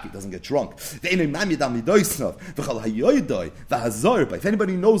mishtaki, he doesn't get drunk. Ve'enoi mamyadam midoisnov. V'chal hayoydoi, v'hazorba. If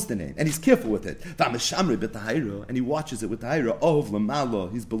anybody knows the name, and he's careful with it. V'ameshamre b'tahira, and he watches it with tahira. Ohov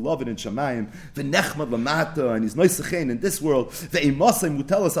l'malo, he's beloved in Shamayim. V'nechmad l'mata, and he's noisechein in this world. Ve'imosem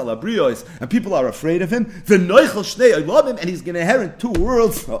mutelas ala briyos, and people are afraid of him. V'noichel shnei, I love him, and he's going to inherit two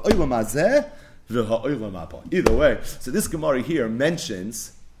worlds. Ha'olam hazeh, v'ha'olam haba. Either way, so this Gemara here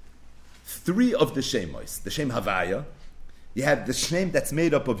mentions three of the Shemos. The Shem Havaya. You have the Shem that's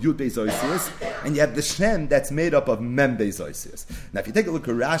made up of Yud Beis Oisius, and you have the Shem that's made up of Mem Beis Oisius. Now, if you take a look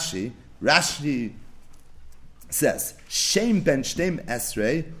at Rashi, Rashi says, Shem ben Shtem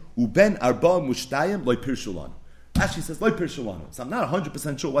Esrei, uben arba mushtayim loy pirshulanu. Rashi says, loy pirshulanu. So I'm not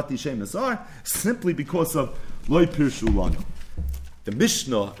 100% sure what these Shemas are, simply because of loy pirshulanu. The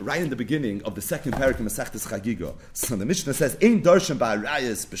Mishnah, right in the beginning of the second parak in Masechtas Chagiga, so the Mishnah says, "Ein darshan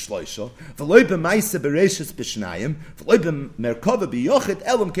ba'arayas b'shloisha, v'loy b'maisa b'reishis b'shnayim, v'loy b'merkava b'yochid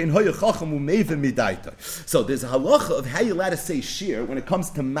elam kein hoya chacham u'mevim midaita." So there's a halacha of how you're allowed to say shir when it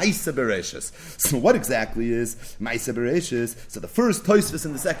comes to maisa b'reishis. So what exactly is maisa b'reishis? So the first Tosfos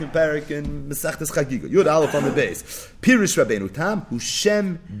in the second parak in Masechtas Chagiga, Yud Aleph on the base, Pirish Rabbeinu Tam, Hu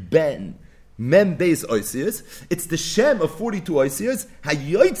Shem Ben Mem Beis Oisius. It's the Shem of 42 Oisius.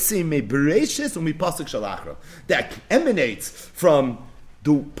 Hayotzim me Bereshis umi Pasuk Shalachra. That emanates from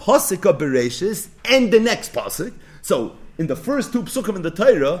the Pasuk of Bereshis and the next Pasuk. So in the first two Psukim in the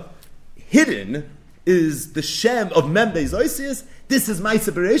Torah, hidden is the Shem of Mem Beis Oisius. This is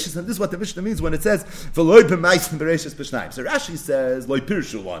Maisa Bereshis, and this is what the Mishnah means when it says V'loy b'Maisa Bereshis b'Shnayim. So Rashi says Loy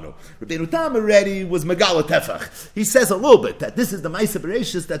Pirshu Lanu. Rabbeinu Tam already was Megala Tefach. He says a little bit that this is the Maisa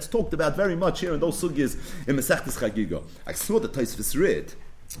Bereshis that's talked about very much here in those sugyas in Masechtas Chagiga. I saw the Tosfos read.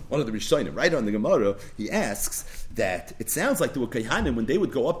 One of the Rishonim, right on the Gemara, he asks that it sounds like the Kohanim, when they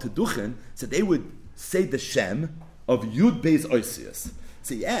would go up to Duchen, so they would say the Shem of Yud Beis Oisius.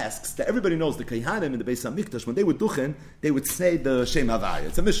 So he asks that everybody knows the Kohanim in the Beis HaMikdash, when they would duchen, they would say the Shem Havaya.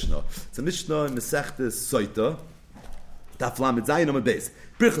 It's a Mishnah. It's a Mishnah in Masechtas Soita, Daf Lamed Zayin Amud Beis.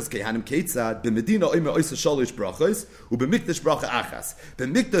 Birchas Kohanim Keitzad, b'Medina oimer oisa shalish brachos, u'b'Mikdash bracha achas.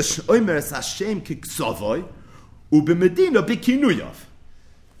 B'Mikdash oimer es Hashem kiksavoy, u'b'Medina b'kinuyav.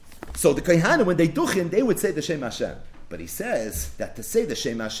 So the Kohanim, when they duchen, they would say the Shem Hashem. But he says that to say the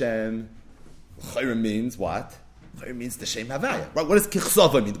Shem Hashem, Chayrim means what? It means the Shem Havaya. Right? What does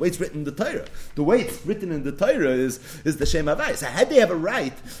Kichsava mean? The way it's written in the Torah. The way it's written in the Torah is the Shem Havaya. So had they have a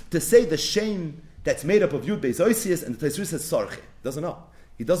right to say the Shem that's made up of Yud Beis Oisius, and the Tosfos says Sarche? Doesn't know.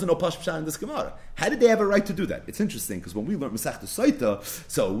 He doesn't know Pash Pshan in this Gemara. How did they have a right to do that? It's interesting, because when we learned Masechta Soita,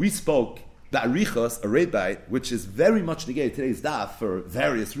 so we spoke the Arichos, a rabbi, which is very much negated today's daf for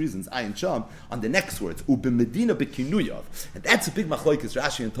various reasons, Ayin Sham, on the next words, Ubimedina bekinuyav. And that's a big machlokes,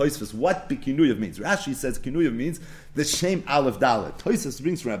 Rashi and Tosfos, what bekinuyav means. Rashi says kinuyav means the Shem Aleph Dalet. Tosfos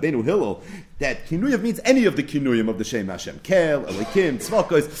brings from Rabbeinu Hillel that kinuyav means any of the kinuyim of the Shem Hashem. Kel, Elikim,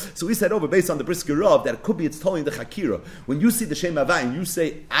 Tzvakos. So we said over, based on the Brisker Rav, that it could be it's telling the Chakira. When you see the Shem Havai and you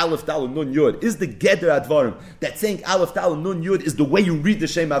say Aleph Dalet Nun Yud, is the Geder Advarim that saying Aleph Dalet Nun Yud is the way you read the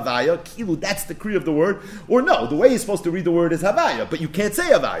Shem Havaya? Kilu, that's the Kriya of the word. Or no, the way you're supposed to read the word is Havaya, but you can't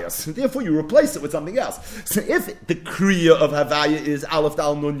say Havaya. So therefore you replace it with something else. So if the Kriya of Havaya is Aleph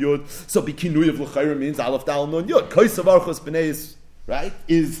Dalet Nun Yud, so Bikinuyav L'chayra means Aleph Dalet Nun Yud. Right?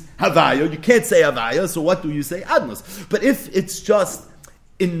 Is Havaya. You can't say Havaya, so what do you say? Adnos. But if it's just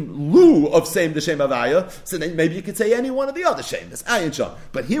in lieu of saying the Shem Havaya, so then maybe you could say any one of the other Shem. That's Ayin Sham.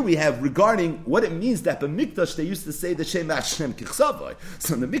 But here we have regarding what it means that in Mikdash they used to say the Shem Hashem Kichsavai.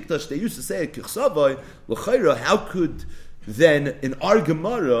 So in the Mikdash they used to say Kichsavai, L'chayra, how could then in our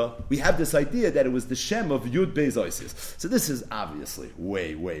Gemara we have this idea that it was the Shem of Yud Beis Oisius. So this is obviously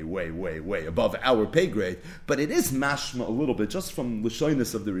way above our pay grade, but it is mashma a little bit, just from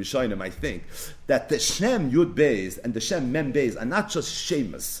Lashonis of the Rishonim, I think, that the Shem Yud Beis and the Shem Mem Beis are not just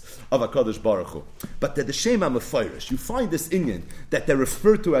Shemus of HaKadosh Baruch Hu, but they're the Shem HaMefarish. You find this Inyan that they're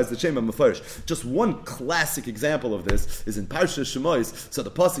referred to as the Shem HaMefarish. Just one classic example of this is in Parsha Shemois. So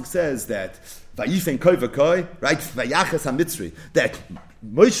the pasuk says that Vayifen koi v'koi, right? Vayachas ha-Mitzri. That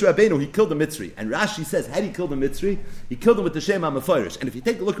Moshe Rabbeinu, he killed the Mitzri. And Rashi says, how did he kill the Mitzri? He killed him with the Shem HaMefarish. And if you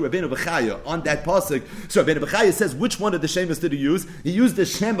take a look at Rabbeinu Bechaya on that pasuk, so Rabbeinu Bechaya says, which one of the Shemas did he use? He used the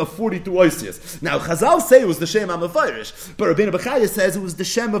Shem of 42 Oisius. Now, Chazal say it was the Shem HaMefarish, but Rabbeinu Bechaya says it was the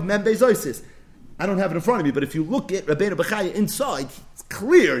Shem of Mem Beis Oisius. I don't have it in front of me, but if you look at Rabbeinu Bechaya inside, it's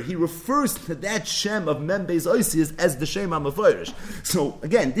clear he refers to that Shem of Mem Beis Oisius as the Shem HaMeforish. So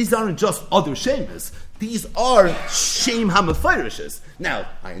again, these aren't just other Shemas. These are Shem HaMeforishes. Now,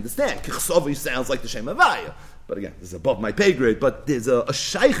 I understand, Kichsovi sounds like the Shem Havaya. But again, this is above my pay grade, but there's a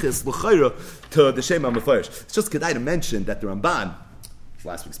shaykhis l'chayra to the Shem HaMeforish. It's just kedai to mention that the Ramban, it's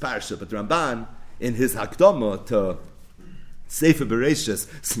last week's parasha, but the Ramban, in his Hakdama to Sefer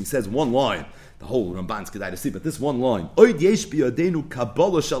Bereshis, he says one line. The whole Ramban's kedai to see, but this one line: Oid yesh biyadenu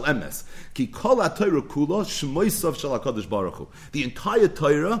kabbalah shel emes, ki kol haTorah kula shmoisav shel Hakadosh Baruch Hu. The entire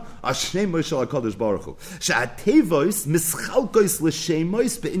Torah are shneimos shel Hakadosh Baruch Hu. She'atevos mischalkos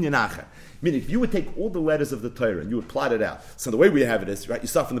l'sheimos be'inyan acher. Meaning, if you would take all the letters of the Torah and you would plot it out. So the way we have it is, right, you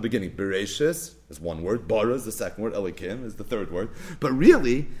start from the beginning. Bereshis is one word, bara is the second word, Elikim is the third word. But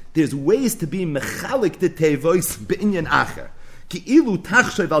really, there's ways to be mechalik the tevois be'inyan acher. Ki ilu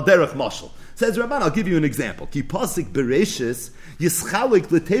tachshav al derech mashal. Says Rabban, I'll give you an example. Ki pasik bereshis yischalik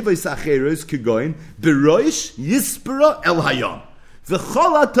l'tevois acheros kigoin beroish yispera el hayam.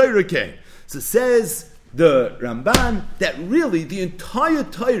 V'chol ha-Torah came. So says the Ramban that really the entire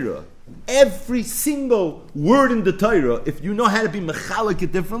Torah, every single word in the Torah, if you know how to be mechalik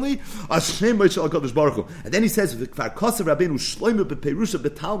it differently, Hashem Moshe HaKadosh Baruch Hu. And then he says, "V'kvar kosev Rabbeinu shloimo beperusha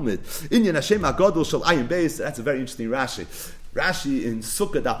betalmud inyan Hashem HaGadol shel ayin beis." That's a very interesting Rashi. Rashi in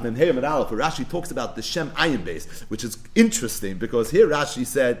Sukkah Daf Mem Hey Amud Aleph, Rashi talks about the Shem Ayin Beis, which is interesting because here Rashi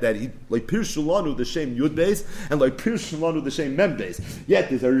said that he like Pirshu Lanu the Shem Yud Beis and like Pirshu Lanu the Shem Mem Beis. Yet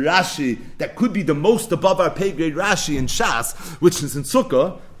there's a Rashi that could be the most above our pay grade Rashi in Shas, which is in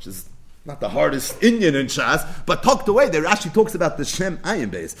Sukkah, which is not the hardest Inyan in Shas, but tucked away there. Rashi talks about the Shem Ayin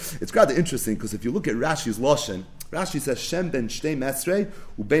Beis. It's rather interesting because if you look at Rashi's Lashon, Rashi says Shem ben Shtei Mesrei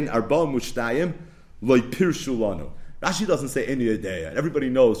uben Arba Mushtayim loy Pirshu Lanu. Rashi doesn't say any Yedeya. And everybody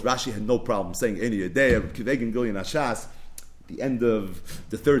knows Rashi had no problem saying any Yedeya. Kivegin Gilyan Hashas, the end of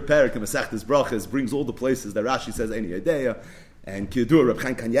the third parak of Masechtas Brachas, brings all the places that Rashi says any Yedeya. And Kidur, Reb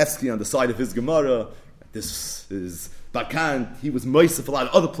Chaim Kanievsky on the side of his Gemara, this is Bakant, he was Moisef a lot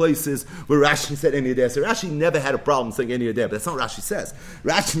of other places where Rashi said any Yedeya. So Rashi never had a problem saying any Yedeya, but that's not what Rashi says.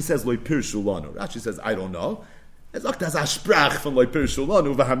 Rashi says Loi Pirshu Lanu. Rashi says, I don't know. It's like das a sprach von Loi Pirshu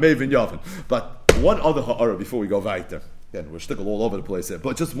Lanu v'hamei v'nyaven. But one other ha'ara before we go weiter. Again, we're sticking all over the place here,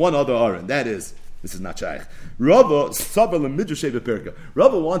 but just one other ha'ara, and that is, this is not shaykh. Rava sabel midrashay beperka.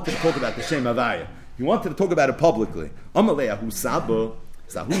 Rava wanted to talk about the Shem Havaya. He wanted to talk about it publicly. Amalei ahu saba.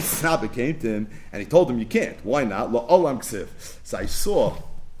 So ahu saba came to him, and he told him, you can't. Why not? Lo olam ksiv. So I saw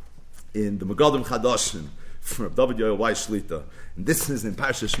in the Megadim Chadashim from David Yoel Weiss Shlita, and this is in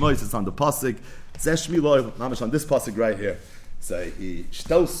Parashat Shmos, it's on the pasuk, Zeshmi Loi, mamash on this pasuk right here. So he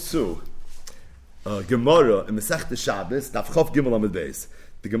stells zu Gemara in Masechta Shabbos, Daf Chof Gimel Amud Beis.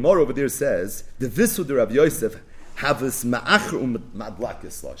 The Gemara over there says, the Visu de Rabbi Yosef havas ma'acher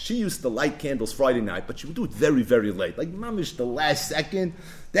madlakis la. She used to light candles Friday night, but she would do it very, very late. Like mamish the last second,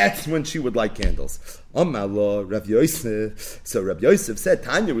 that's when she would light candles. Amala, Rav Yosef. So Rav Yosef said,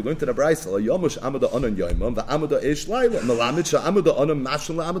 Tanya, we learned in the Brayso, Yomush Amada Anon Yoimam, Va'amada Eish Laila, Malamid Sha'amada Anon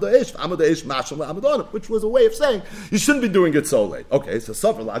Mashal La'amada Eish, Va'amada Eish Mashal La'amada Anon, which was a way of saying, you shouldn't be doing it so late. Okay, so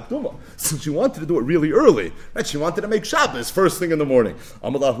Safar La'akduma. So she wanted to do it really early. Right? She wanted to make Shabbos first thing in the morning.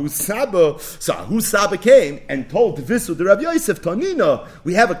 Amala Husaba. So Husaba came and told Visu the Rav Yosef, Tanina,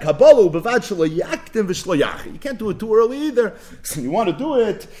 we have a Kabbalah, Bavad Shalo Yaktim V'Shlo. You can't do it too early either. So you want to do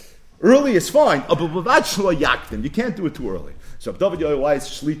it early is fine, but you can't do it too early. So David Yoel Weiss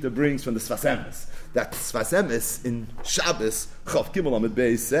Shlita brings from the Sfas Emes that Sfas Emes in Shabbos Chav Gimel Amud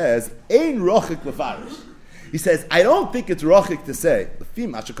Beis says Ein rochik lefarish. He says, I don't think it's rochik to say the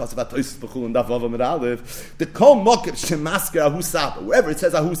kol mokib shemasker ahu saba, wherever it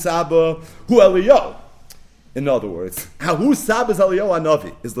says ahu saba hu eliyo. In other words, ahu saba is eliyo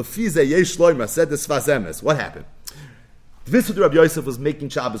hanavi is lefize yesh loima, said the Sfas Emes. What happened? This Rabbi Yosef was making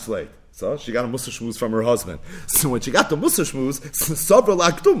Shabbos late. So she got a Mussar Shmuz from her husband. So when she got the Mussar Shmuz, Sabra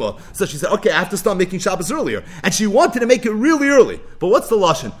La'Ktuma. So she said, okay, I have to start making Shabbos earlier. And she wanted to make it really early. But what's the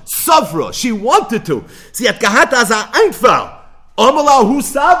Lashon? Savra. She wanted to. Sie hat gehat as a Einfall. Amala hu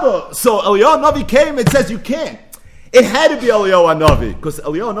Saba. So Eliyahu Navi came and says, you can't. It had to be Eliyahu Navi. Because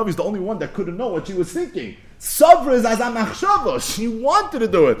Eliyahu Navi is the only one that couldn't know what she was thinking. Savra is as a machshava. She wanted to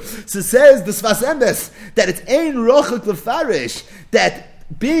do it. So says the Sfas Emes that it's ein rochik lefarish, that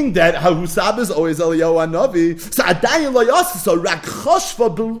being that Hahusab is always Eliyahu Hanavi, so Adayin lo yasa, so rak choshva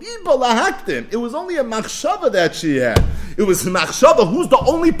beliba lahaktim. It was only a machshava that she had. It was a machshava. Who's the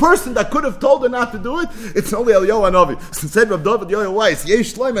only person that could have told her not to do it? It's only Eliyahu Hanavi. So said Rav David Yoel Weiss,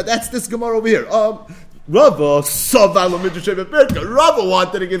 Yesh Shloima, that's this Gemara over here. Rava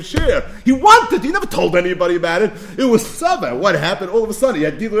wanted to give share. He never told anybody about it. It was Sava. What happened? All of a sudden, he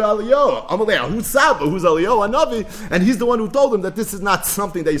had Dilu Aliyahu. Amalei, who's Sava? Who's Aliyahu? Anavi. And he's the one who told him that this is not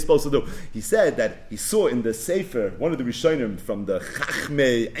something that he's supposed to do. He said that he saw in the Sefer, one of the Rishonim from the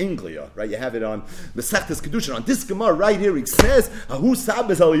Chachmei Anglia, right? You have it on Masechtas Kiddushin. On this Gemara right here, he says, who's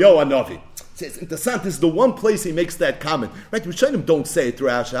Sava is Aliyahu Anavi. It's interessant. This is the one place he makes that comment. Right? The Rishonim don't say it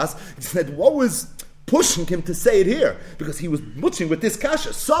throughout Shas. He said, what was pushing him to say it here? Because he was butching with this kasha.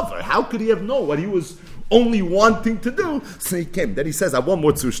 Sover, how could he have known what he was only wanting to do? So he came. Then he says, I have one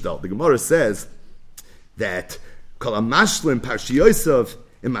more zushtal. The Gemara says that Kol HaMashlim Parshiyosov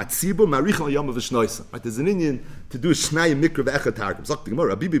Imatzibu Marichal Yom V'Shnoisa. Right? There's an Indian to do Shnai Mikra V'Echad Targum. Zok the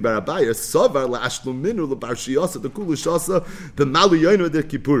Gemara, Abibi Barabaya, Sovar LaAshluminu LaParshiyosov the Kulushasa B'Malu Yoinu De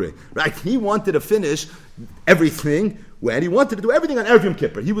Kippuri. Right? He wanted to finish everything when he wanted to do everything on Erev Yom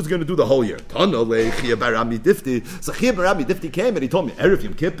Kippur. He was going to do the whole year. So Chia Bar Rami Difti came and he told me, Erev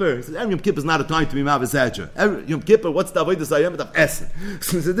Yom Kippur? He said, Erev Yom Kippur is not a time to be Mavasajah. Erev Yom Kippur, what's the Avodah Zayim of Essen?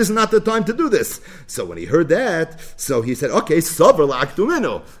 So he said, this is not the time to do this. So when he heard that, so he said, okay, Sover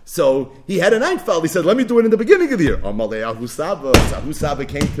La'aktuminu. So he had an Einfeld. He said, let me do it in the beginning of the year. Amalei Ahu Saba. Ahu Saba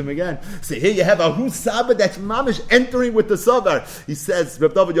came to him again. So here you have Ahu Saba that's mamish entering with the Sover. He says,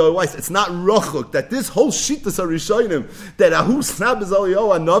 Reb David Yoel, it's not Rochuk, that this whole Shittas HaRishonim, that Ahu Sab is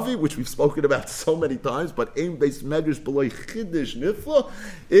Aliyahu Anavi, which we've spoken about so many times, but Aim Beis Medrash B'loi Chiddush Nifla,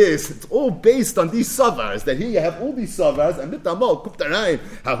 it's all based on these Savars, that here you have all these Savars, and Mitamal, Kuptarayin,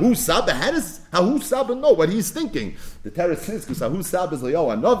 Ahu Saba, how does Ahu Saba know what he's thinking? The Teretz says, because Ahu Saba is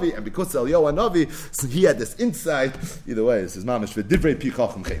Aliyahu Anavi, and because Aliyahu Anavi, so he had this insight. Either way, this is Mamash for Divrei Pi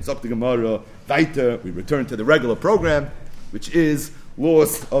Chacham Chen. Zok the Gemara, weiter, we return to the regular program, which is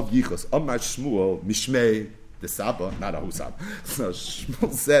laws of Yichus. Amar Shmuel, Mishmei, the Saba, not Ahu Saba. So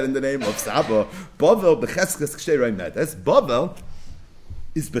Shmuel said in the name of Saba, Bavel becheskes ksheira medes. Bavel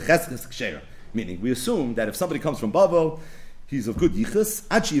is becheskes ksheira. Meaning, we assume that if somebody comes from Bavel, he's of good yichus,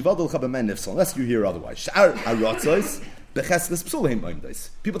 achi yivadol chabemen nifsal, unless you hear otherwise. Sh'ar aratzos, becheskes psul heim oimdes.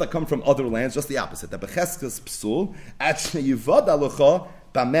 People that come from other lands, just the opposite. That becheskes psul, achi yivadol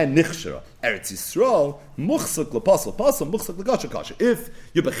Bamen nichshera. Eretz Yisrael, muchsak lepasal, pasal, muchsak lekasha, kasha. If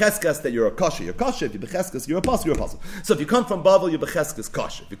you're becheskas that you're a kasha, you're kasha. If you're becheskas, you're a pasal, you're a pasal. So if you come from Bavel, you're becheskas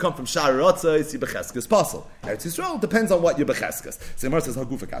kasha. If you come from Sha'ar Ratzos, you're becheskas pasal. Eretz Yisrael depends on what you're becheskas. So Gemara says,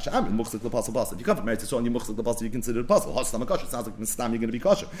 hagufa kasha, amin, muchsak lepasal, pasal. If you come from Eretz Yisrael and you're muchsak lepasal, you consider it pasal. Hastam a kasha, sounds like mistam you're going to be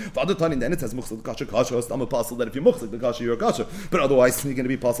kasha. For other time, then it says muchsak kasha, kasha, hastam a pasal, that if you're muchsak the kasha, you're a kasha. But otherwise, you're going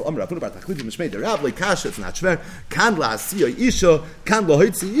to be pasal. Amra, put about tachlidim mishmei, the rabli kasha, it's not shver. Kan la asiya isha, kan la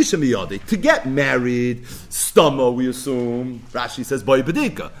hoitzi isha miyadi. To get married, stama, we assume. Rashi says, boy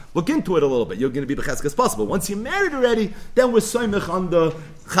bedika. Look into it a little bit. You're going to be becheskas possible. Once you're married already, then we're soymech on the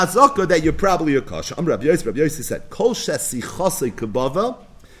chazaka that you're probably a kasha. Rabbi Yossi said, Kol shesi chasei kabava,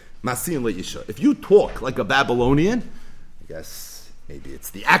 masin leisha. If you talk like a Babylonian, I guess maybe it's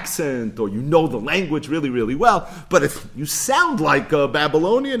the accent, or you know the language really, really well, but if you sound like a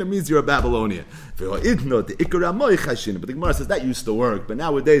Babylonian, it means you're a Babylonian. But the Gemara says that used to work, but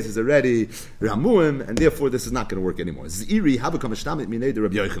nowadays it's already Ramuim, and therefore this is not going to work anymore. Ziri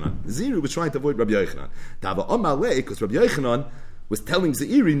was trying to avoid Rabbi Yochanan. Because Rabbi Yochanan was telling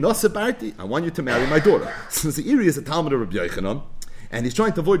Ziri, Nosabarti, I want you to marry my daughter. So Ziri is a Talmud of Rabbi Yochanan, and he's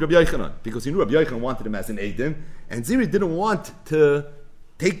trying to avoid Rabbi Yochanan, because he knew Rabbi Yochanan wanted him as an Eidim, and Ziri didn't want to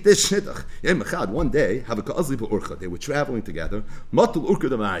take this shidduch. One day, they were traveling together,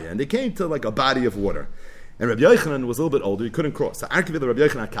 and they came to like a body of water. And Rabbi Yochanan was a little bit older, he couldn't cross. So Rabbi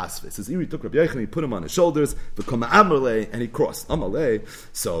Yochanan kasve. So Ziri took Rabbi Yochanan, he put him on his shoulders, and he crossed. Amalei.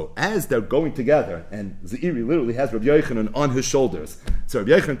 So as they're going together, and Ziri literally has Rabbi Yochanan on his shoulders. So Rabbi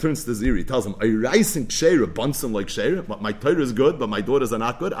Yochanan turns to Ziri, tells him, are you rising ksheira, bunsen like ksheira? My Torah is good, but my daughters are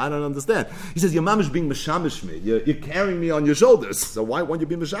not good? I don't understand. He says, your mom is being meshamish me. You're carrying me on your shoulders. So why won't you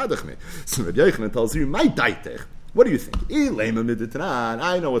be meshadach me? So Rabbi Yochanan tells Ziri, my daitech. What do you think?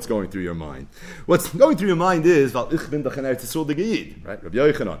 I know what's going through your mind. What's going through your mind is, right? Rabbi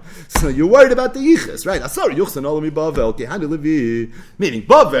Yochanan. So you're worried about the yichus, right? Meaning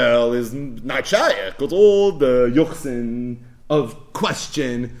Bavel is not shaykh, because all the yuchsin of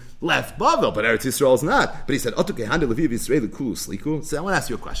question left Bavel, but Eretz Yisrael is not. But he said, so I want to ask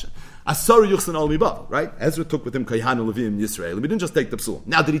you a question. Asar Yuchsan Al Mibav, right? Ezra took with him Kayhanim Levim Yisraelim. He didn't just take the psul.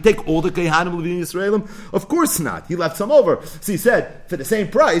 Now, did he take all the Kayhanim Levim Yisraelim? Of course not. He left some over. So he said, for the same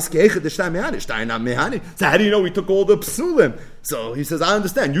price, so how do you know he took all the psulim? So he says, I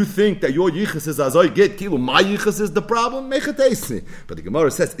understand. You think that your yichus is Azoy Git Kilu. My yichus is the problem? Mechatesni. But the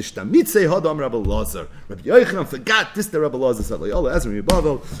Gemara says, Ishtamitze Hadam Rabbi Lazar. Rabbi Yochanan forgot this, the Rabbi Lazar said, Ezra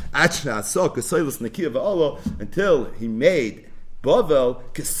Mibavel, Achna Asok, Kesoilis Nekiya Va'ala, until he made Bavel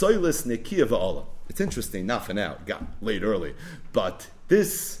Kesoilis Nekiya Va'ala. It's interesting, not for now, it got late early, but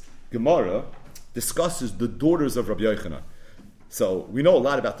this Gemara discusses the daughters of Rabbi Yochanan. So we know a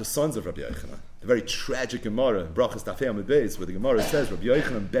lot about the sons of Rabbi Yochanan. The very tragic Gemara in Brachas Dafei Amud Beis, where the Gemara says Rabbi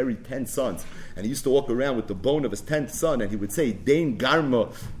Yochanan buried 10 sons, and he used to walk around with the bone of his 10th son, and he would say, Dein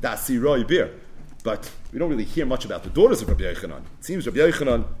Garma Dasiroi Bir. But we don't really hear much about the daughters of Rabbi Yochanan. It seems Rabbi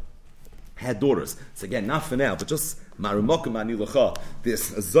Yochanan had daughters. So again, not for now, but just Marumokim Anilacha, this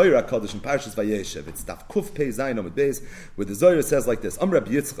Zohar Kaddish in Parshas Vayeshev. It's Daf Kuf Pei Zayin Amud Beis, where the Zohar says like this: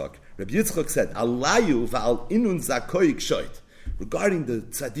 Rabbi Yitzchak. Rabbi Yitzchak said, Alayu va'al inun zakoik shoit. Regarding the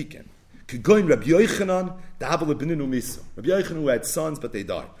tzaddikim, Kegoin Rabbi Yochanan, the Havel Beninu Misu. Rabbi Yochanan who had sons, but they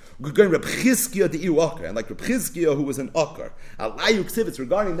died. Kegoin Rabbi Chizkiah the Iu Akar, and like Rabbi Chizkiah who was an Akar. Alayu Ksiv, it's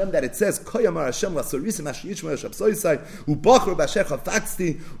regarding them that it says, Koyamar Hashem lasorisim ashiyishma shabsoisai, ubachor b'ashecha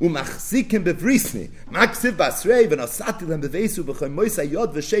faksti, umachzikim bevrisni, maksiv basrei, v'nasati lem bevesu b'chem moisai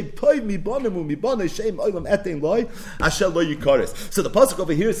yod v'shem toiv mibonim u'mibonai shem oilam etein loy, asher lo yikaris. So the pasuk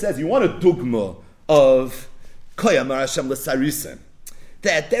over here says, you want a dogma of Koyamar Hashem lasorisim,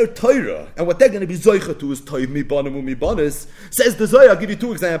 that their Torah, and what they're going to be zoicha to is toiv mibonim u'mibonis. Says the Zohar, I'll give you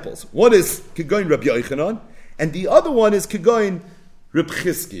two examples. One is Kegoin Rabbi Yochanan, and the other one is Kegoin Rabbi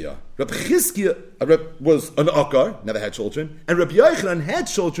Chizkiah. Rabbi Chizkiah was an Akar, never had children, and Rabbi Yochanan had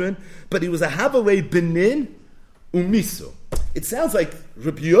children, but he was a Havalei Benin Umisu. It sounds like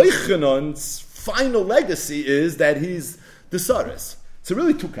Rabbi Yochanan's final legacy is that he's the Saris. So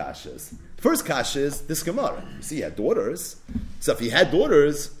really two kashas. First kasha is this Gemara. You see, he had daughters. So if he had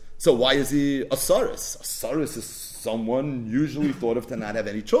daughters, so why is he a Saris? A Saris is someone usually thought of to not have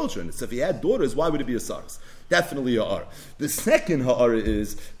any children. So if he had daughters, why would it be a Saris? Definitely a Ha'ara. The second Ha'ara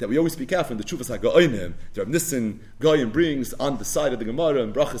is that we always speak out from the Chuvas HaGa'onim. The Rav Nissen Goyim brings on the side of the Gemara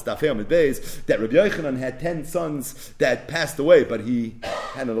in Brachas Dafei Amud Beis that Rabbi Yochanan had 10 sons that passed away, but he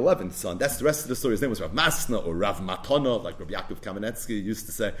had an 11th son. That's the rest of the story. His name was Rav Masna or Rav Matana, like Rabbi Yaakov Kamenetsky used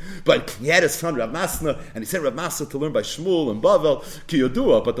to say. But he had his son Rav Masna, and he sent Rav Masna to learn by Shmuel and Bavel, Ki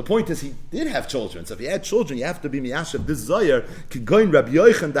Yodua. But the point is, he did have children. So if he had children, you have to be Miyashav. This Zohar, Ki Goin Rabbi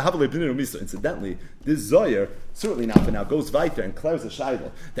Yochanan, the Havalei B'nei Misa. Incidentally, this Zohar, certainly not for now, goes weiter and clears a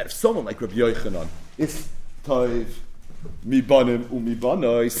shayla that if someone like Rabbi Yochanan is toiv mibanim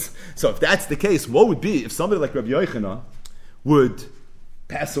u'mibanois, so if that's the case, what would be if somebody like Rabbi Yochanan would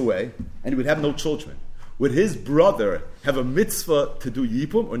pass away and he would have no children? Would his brother have a mitzvah to do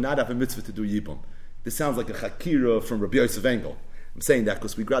yibum or not have a mitzvah to do yibum? This sounds like a chakira from Rabbi Yosef Engel. I'm saying that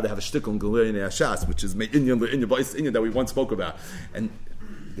because we'd rather have a shtickle in Galilei Ashas, which is Inyan that we once spoke about, and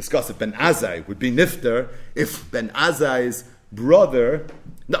discuss if Ben Azai would be nifter if Ben Azai's brother,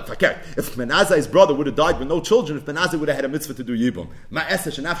 if Ben Azai's brother would have died with no children, if Ben Azai would have had a mitzvah to do yibum,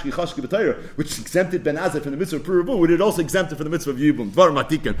 which exempted Ben Azai from the mitzvah of Purabu, would it also exempt him from the mitzvah of yibum?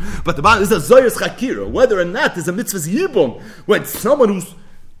 But the bottom is a zoyas chakira, whether or not there's a mitzvah of yibum, when someone who's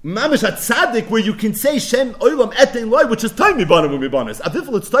Mamish at tzaddik, where you can say Shem Oilam Etein Loi, which is Taim Mibanim U'Mibanis.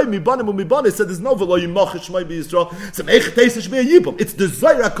 Avifel, it's Taim Mibanim U'Mibanis, so there's no V'lo Yimach Shmai B'Yisrael, so Meich Teisish Mei Yibum. It's the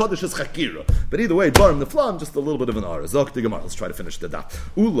Zohar HaKadosh as Chakira. But either way, Barim the Flam, just a little bit of an ara. Zok the Gemara, let's try to finish the daf.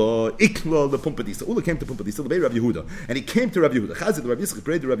 Ula, Ikla, the Pumpadisa. Ula came to Pumpadisa, the Bay Rabbi Yehuda. And he came to Rabbi Yehuda. Chazid, the Rabbi Yitzchak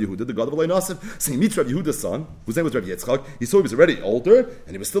prayed to Rabbi Yehuda, the God of Eloi Nasif. So he meets Rabbi Yehuda's son, whose name was Rabbi Yitzchak. He saw he was already older,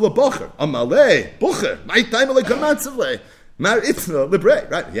 and he was still a Bocher. Amalei, Bocher, my time Eloi Kamatzavlei. Mar Itzna Libre,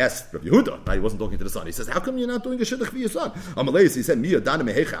 right? Yes, Rabbi Yehuda. Right? He wasn't talking to the son. He says, how come you're not doing a shidduch for your son? Amalei, he said, Mia Dana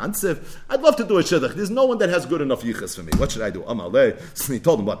Mehecha Ansev. I'd love to do a shidduch. There's no one that has good enough yichas for me. What should I do? Amalei. So he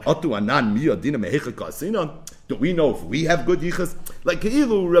told him, what? Atu Anan Mia Dina Mehecha Kasina. Do we know if we have good yichas? Like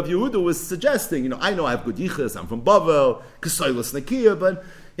Keilu, Rabbi Yehuda was suggesting, I know I have good yichas. I'm from Bavel, Kesoilos Nakia, but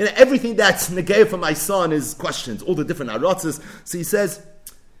everything that's negay for my son is questions, all the different aratzes. So he says,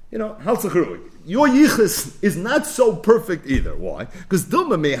 your yichus is not so perfect either. Why? Because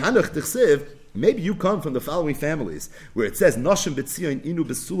maybe you come from the following families, where it says, Nashim B'tzion Inu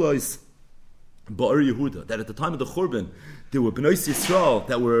B'sulais Ba'ar Yehuda, that at the time of the Churban, there were B'nai Yisrael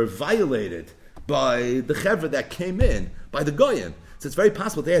that were violated by the Chevra that came in, by the Goyim. So it's very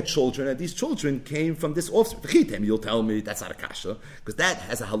possible they had children, and these children came from this offspring. You'll tell me that's not a kasha, because that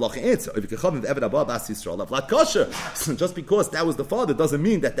has a halacha answer. So just because that was the father doesn't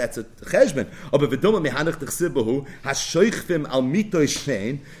mean that that's a cheshbon.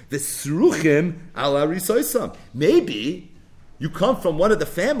 Maybe you come from one of the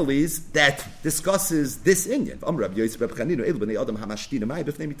families that discusses this inyan.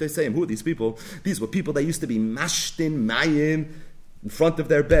 Who are these people? These were people that used to be mashtin mayim in front of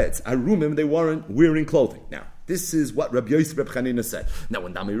their beds. Arumim, they weren't wearing clothing. Now, this is what Rabbi Yosef Reb Chanina said. Now,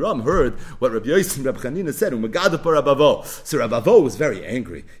 when Damiram heard what Rabbi Yosef Reb Chanina said, so Rabavo was very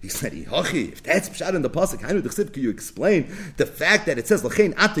angry. He said, if that's pshat in the pasuk, can you explain the fact that it says,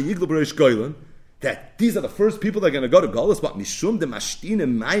 that these are the first people that are going to go to Golus? What? Mishum de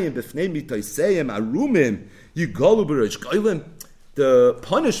mashtinim mayim b'fnei mitoiseim arumim yigolu b'reish goyim. The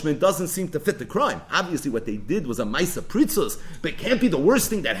punishment doesn't seem to fit the crime. Obviously, what they did was a maisa pritzus, but it can't be the worst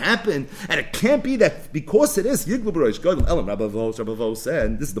thing that happened, and it can't be that because it is yiglu b'reish goyim. Elam Rabavo said,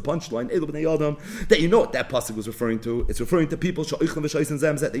 and this is the punchline, Elu b'nei Adam, that you know what that pasuk was referring to. It's referring to people sha'oichem v'shayis and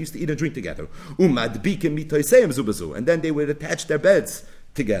zemzet. They used to eat and drink together. Umadbikim mitoiseim zubazu, and then they would attach their beds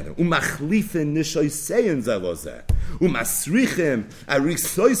together. Umachlifen nishoysein zalozeh. Umasrichim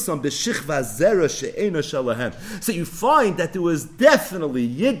arisoisam b'shichva zera she'ena shalahem. So you find that there was definitely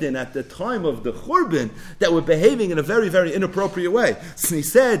Yidden at the time of the Churban that were behaving in a very, very inappropriate way. So he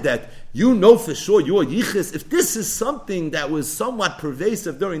said that you know for sure you're yichis. If this is something that was somewhat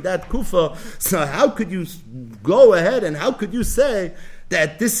pervasive during that kufa, so how could you go ahead and how could you say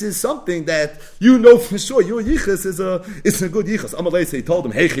that this is something that you know for sure your yichus is a good yichus? Amalei, so he told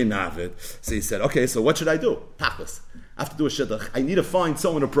him, Heichi Navid. So he said, okay, so what should I do? Tachlis. I have to do a shidduch. I need to find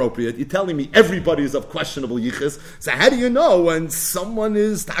someone appropriate. You're telling me everybody is of questionable yichus. So how do you know when someone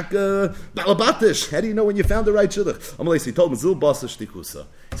is taka balabatish? How do you know when you found the right shidduch? Amalei, so he told him, Zil basa shtikusa.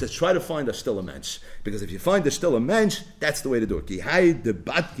 He says, try to find a stiller mensch. Because if you find a stiller mensch, that's the way to do it. Ki hai de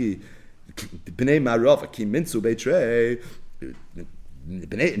batki b'nei marava ki minzu beitrei. In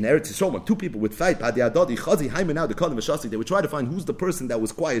Eretz Yisrael, when two people would fight, they would try to find who's the person that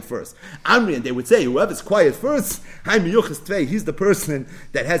was quiet first. Amri, and they would say, whoever's quiet first, he's the person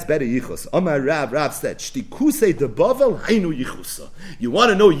that has better yichus. Amar Rav said, you want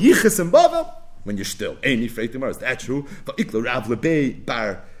to know yichus and bavel? When you're still. Is that true?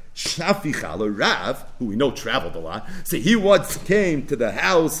 Shafichala, Rav, who we know traveled a lot, so he once came to the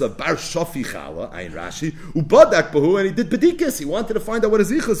house of Bar Shafichala, Ayin Rashi, Ubadak Bahu, and he did Bedikas. He wanted to find out what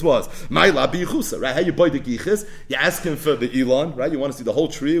his yichus was. Maila bichusa, right? How you buy the yichus? You ask him for the Elon, right? You want to see the whole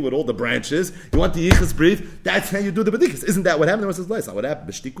tree with all the branches. You want the yichus brief? That's how you do the Bedikas. Isn't that what happened? That's not what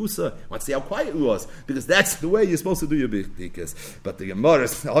happened. B'shtikusa. Want to see how quiet he was, because that's the way you're supposed to do your Bedikas. But the Gemara,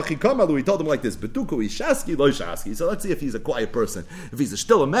 he told him like this: Betuku ishaski lo shaski. So let's see if he's a quiet person. If he's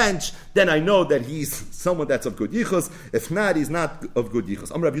still a man, then I know that he's someone that's of good yichus. If not, he's not of good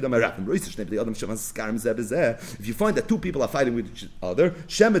yichus. If you find that two people are fighting with each other,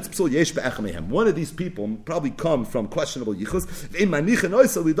 one of these people probably come from questionable yichus.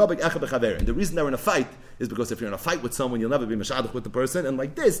 And the reason they're in a fight is because if you're in a fight with someone, you'll never be mashadach with the person. And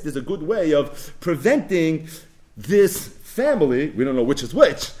like this, there's a good way of preventing this family. We don't know which is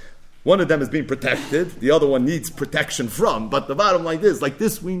which. One of them is being protected, the other one needs protection from. But the bottom line is, like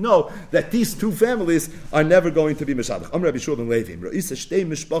this, we know that these two families are never going to be meshadach.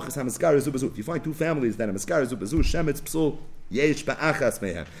 If you find two families that are meskar zubazu, shemetz psul, yesh ba'achas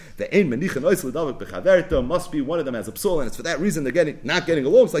mehem. The ein menichin oisel davik bechaverta must be one of them has a psul, and it's for that reason they're not getting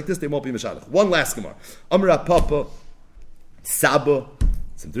along. It's like this, they won't be meshadach. One last gemara. Amra Papa Saba,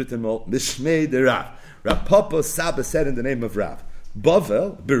 zum dritten Mal, Mishmei de Rav. Rav Papa Saba said in the name of Rav,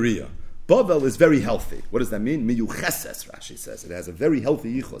 Bavel, Beria. Bavel is very healthy. What does that mean? Miyucheses, Rashi says. It has a very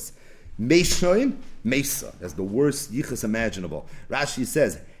healthy yichus. Meishoim, Mesa. That's the worst yichus imaginable. Rashi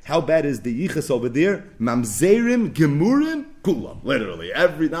says, how bad is the yichus over there? Mamzerim, Gemurim, Kulam. Literally.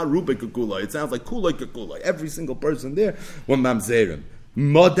 Not Rubik Kula. It sounds like Kulai Kula. Every single person there were Mamzerim.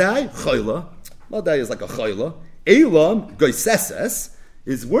 Modai, Chayla. Modai is like a Chayla. Elam, Goiseses,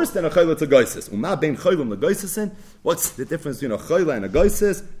 is worse than a chayla to goises. Uma bein chaylim legoisesen. What's the difference between a chayla and a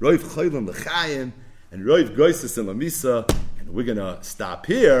goises? Roiv chaylim lechayim and roiv goises and lamisa. And we're going to stop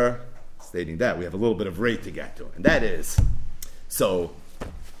here, stating that we have a little bit of rate to get to, and that is so.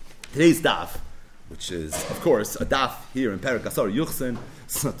 Today's daf, which is of course a daf here in Perek Asar Yuchsin,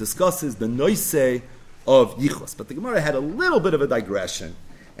 discusses the noisei of yichus. But the Gemara had a little bit of a digression,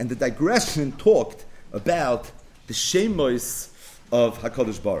 and the digression talked about the shemos of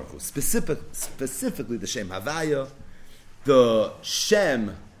HaKadosh Baruch Hu, specifically the Shem Havaya, the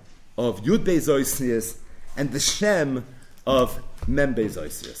Shem of Yud Beis Oisnius, and the Shem of Mem Beis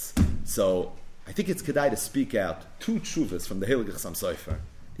Oisius. So I think it's kedai to speak out two tshuvas from the Heilige Chassam Sofer.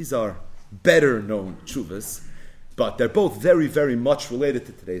 These are better known tshuvas, but they're both very, very much related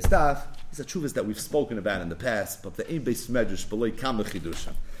to today's daf. These are tshuvas that we've spoken about in the past, but the Ein Beis Medrash B'loi Kama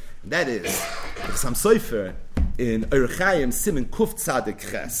Kiddushin. And that is, the Chassam Sofer in Orach Chaim Siman Kuf Tzadik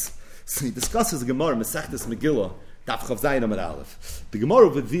Ches. So he discusses the Gemara, Masechtas Megillah, Daf Chav Zayin Amud Aleph. The Gemara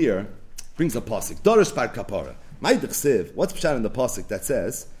over there brings a pasuk, Dorish Bar Kapara. Ma'idach Siv, what's pshat in the pasuk that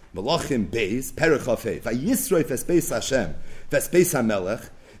says, Malachim Beis, Perech Hafei, Vayisroi Ves Beis Hashem, Ves Beis HaMelech,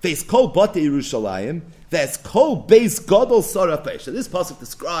 Ves Kol Bate Yerushalayim, Ves Kol Beis Gadol Sarah Peish. So this pasuk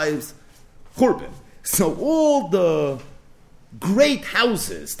describes Churban. So all the great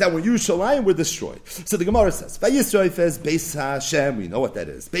houses that were Yerushalayim were destroyed. So the Gemara says, Vayisroi Ves Beis Hashem, we know what that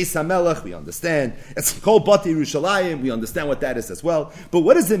is. Beis HaMelech, we understand. It's Kol Bate Yerushalayim, we understand what that is as well. But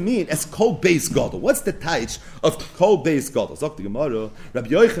what does it mean as Kol Beis Gadol? What's the taich of Kol Beis Gadol? Zok the Gemara, Rabbi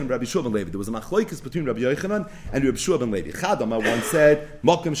Yochanan, Rabbi Shua ben Levi. There was a machlokes between Rabbi Yochanan and Rabbi Shua ben Levi. Chadama once said,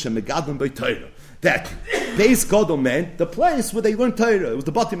 Mokem shemegadlim by Torah. That Beis Gadol meant the place where they learned Torah. It was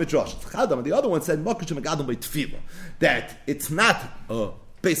the Bati Midrash. Chadam, the other one said, Mokem shemegadlim by Tefillah. That it's not a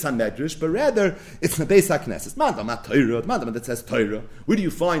Beis HaMedrash, but rather it's a Beis HaKnesses. Mandam, not Torah. Mandam that says Torah. Where do you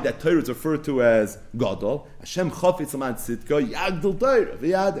find that Torah is referred to as Gadol? Hashem chafetz aman tzidka, yagdol Torah,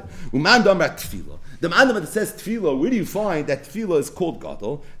 v'yadeh. Umandam at Tefillah. The mandam that says Tefillah, where do you find that Tefillah is called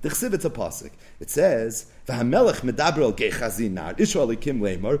Gadol? The Chsiv, it's a pasuk. It says, V'hamelech medaber al gechazinar, Yisrael ikim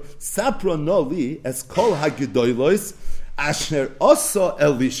lemar, sapra no li es kol hagedolos, asher asa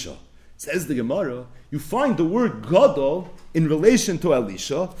Elisha. Says the Gemara, you find the word Gadol in relation to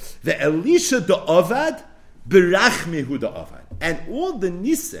Elisha, the Elisha the Avad, berachmehu the Avad. And all the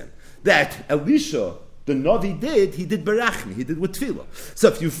nisim that Elisha, the Navi did, he did berachmi, he did with tefillah. So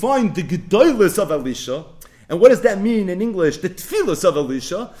if you find the gedolos of Elisha, and what does that mean in English? The tefillos of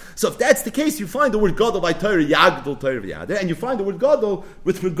Elisha. So if that's the case, you find the word Gadol by Torah, Yagdol Torah v'yader, and you find the word Gadol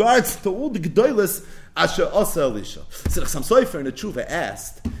with regards to all the gedolos asher asa Elisha. So the Chassam Sofer in the Tshuva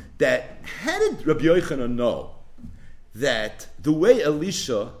asked that, how did Rabbi Yochanan know that the way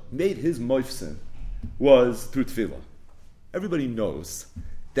Elisha made his moifsin was through tefillah? Everybody knows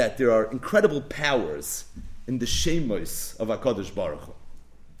that there are incredible powers in the shemos of HaKadosh Baruch Hu.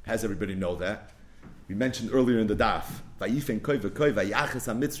 Has everybody know that? We mentioned earlier in the daf, Vayifen koi v'koi vayachas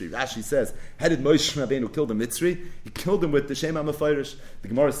ha-Mitzri. Rashi says, how did Moshe Rabbeinu kill the Mitzri? He killed him with the Shem HaMefarish. The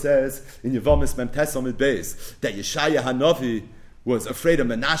Gemara says in Yevamis Mem Tes Amud Beis that Yeshaya Hanavi was afraid of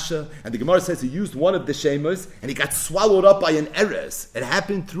Menashe, and the Gemara says he used one of the shemos, and he got swallowed up by an eres. It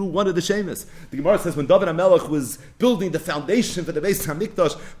happened through one of the shemos. The Gemara says when David HaMelech was building the foundation for the Beis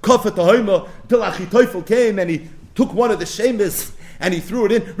HaMikdash, Kofet HaHoima, till Achitophel came, and he took one of the shemos, and he threw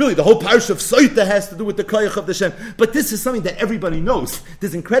it in. Really, the whole parish of Soita has to do with the koyach of the Shem. But this is something that everybody knows.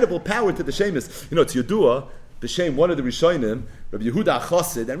 There's incredible power to the shemos. You know, it's Yodua, the Shem, one of the Rishonim, Rabbi Yehuda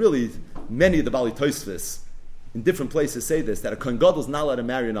Chassid, and really many of the Bali Tosfos, in different places say this, that a Kohen Gadol is not allowed to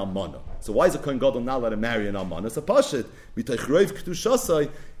marry an Almana. So why is a Kohen Gadol not allowed to marry an Almana? It's a Pashit. Mitoich Kedushasai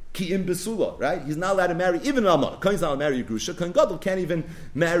ki im besula, right? He's not allowed to marry even an Almana. Kohen's not allowed to marry a Grusha. Kohen Gadol can't even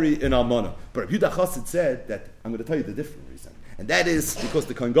marry an Almana. But Rabbi Yehuda Chassid said that, I'm going to tell you the different reason. And that is because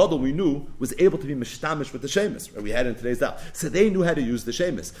the Kohen Gadol we knew was able to be mishtamish with the shemus, right? We had in today's daf. So they knew how to use the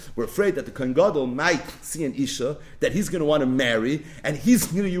shemus. We're afraid that the Kohen Gadol might see an isha that he's going to want to marry, and he's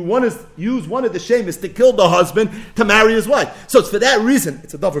going to use one of the shemus to kill the husband to marry his wife. So it's for that reason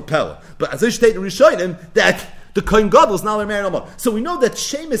it's a davar pella. But as I state in Rishonim that the Kohen Gadol is not allowed to marry no more. So we know that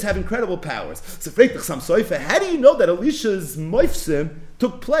shemus have incredible powers. So how do you know that Elisha's moifsim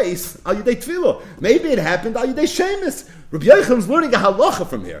took place al yedei tefillah? Maybe it happened al yedei shemus. Rabbi Yochanan's learning a halacha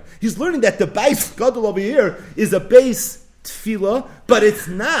from here. He's learning that the Beis Gadol over here is a Beis Tefillah, but it's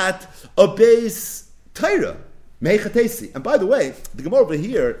not a Beis Torah. Meichatesi. And by the way, the Gemara over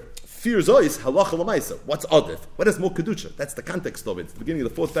here fears ois halacha l'maisa. What's adif? What is more kedusha? That's the context of it. It's the beginning of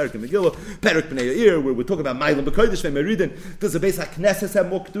the fourth parak in Megillah, parak b'nei Yair, where we're talking about Mailam b'kodesh v'meridin. Does the Beis HaKnesses have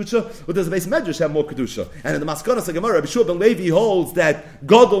more kedusha, or does the Beis Medrash have more kedusha? And in the Maskanas HaGemara, Rabbi Shua ben Levi holds that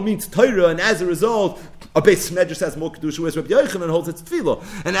Gadol means Torah, and as a result, a Beis Medrash has more kedusha, whereas Rabbi Yochanan holds it's tefillah,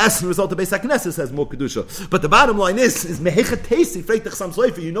 and as a result, the Beis HaKnesses has more kedusha. But the bottom line is mehechatesi freitach sam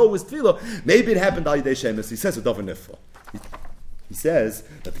soifer. You know it was tefillah. Maybe it happened al yedei shemus. He says it davar nifla. He says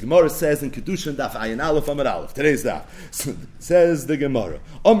that the Gemara says in Kiddushin daf ayin aleph amar aleph. Today's daf says the Gemara.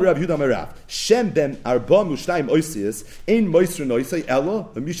 Amar Rav Yehuda Marav Shem ben arba mushtayim oisius ein moisru noisay ella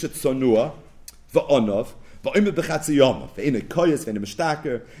v'mishat sonua v'onav v'omer b'chatzi yama v'ein koyes v'ein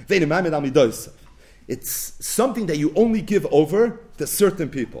mishtaker v'ein mamed al midosav. It's something that you only give over to certain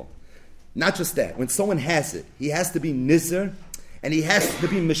people. Not just that. When someone has it, he has to be nizer, and he has to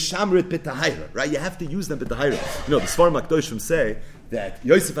be mishamrit b'tahira, right? You have to use them b'tahira. You know, the Sfarim HaKadoshim say that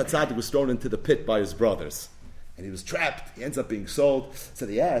Yosef HaTzadik was thrown into the pit by his brothers, and he was trapped. He ends up being sold. So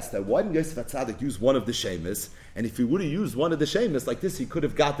they asked that why didn't Yosef HaTzadik use one of the shemis? And if he would have used one of the shemis like this, he could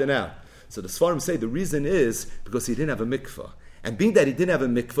have gotten out. So the Sfarim say the reason is because he didn't have a mikvah. And being that he didn't have a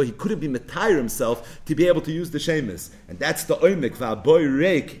mikvah, he couldn't be metayr himself to be able to use the shemis. And that's the oimik, va'boy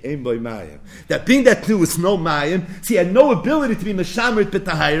reik, ein boy mayim. That being that there was no mayim, so he had no ability to be meshamrit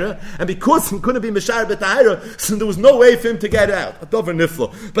b'tahira, and because he couldn't be meshamrit b'tahira, so there was no way for him to get out. A dover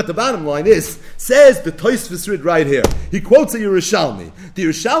niflo. But the bottom line is, says the Tosfos Rid right here, he quotes a Yerushalmi. The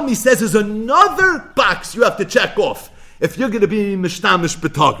Yerushalmi says there's another box you have to check off if you're going to be mishtamish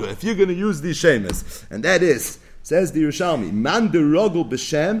b'tagra, if you're going to use these shemis. And that is, says the Yerushalmi, man derogel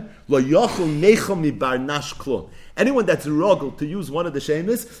b'shem lo yochel nechel mi bar nash klum. Anyone that's rogel to use one of the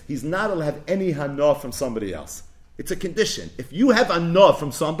shemis, he's not allowed to have any hana from somebody else. It's a condition. If you have hana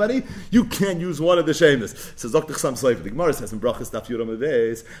from somebody, you can't use one of the shemis. So Dr. Chassam Sofer, the Gemara says in Brachas Daf Yud Amud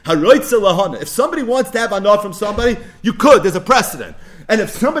Beis, haroitze lahana. If somebody wants to have hana from somebody, you could. There's a precedent. And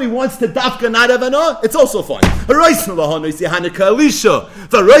if somebody wants to dafka not have hana, it's also fine. But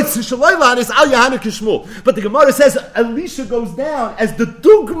the Gemara says Elisha goes down as the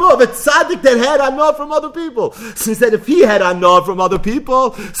dugma of a tzaddik that had hana from other people. So he said if he had hana from other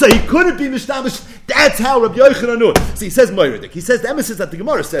people, so he couldn't be mishtamish. That's how Rabbi Yochanan knew it. So he says Moiridik. He says the emphasis that the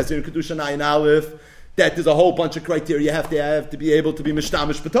Gemara says here in Kiddushin Ayin Aleph, that there's a whole bunch of criteria you have to be able to be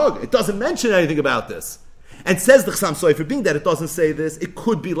mishtamish b'tog. It doesn't mention anything about this. And says the Chassam Sofer, being that it doesn't say this, it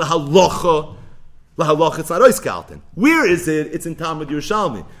could be lahalacha. Lahalacha, it's not oiskalten. Where is it? It's in Talmud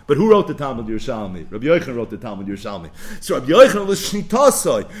Yerushalmi. But who wrote the Talmud Yerushalmi? Rabbi Yochanan wrote the Talmud Yerushalmi. So Rabbi Yochanan was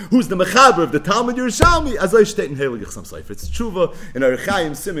Shnitasoi, who's the mechaber of the Talmud Yerushalmi, as I state in Heilig Chassam Sofer. It's tshuva in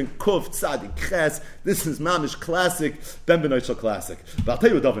Arachayim, Simen, Kuf, Tzadik, Ches. This is Mamish classic, Ben Benoitzel classic. But I'll tell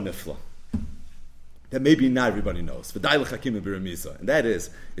you a davar nifla that maybe not everybody knows. V'dailach hakim and biramiza. And that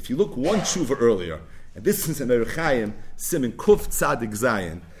is, if you look one tshuva earlier, and this is in Arachayim, Simen, Kuf, Tzadik,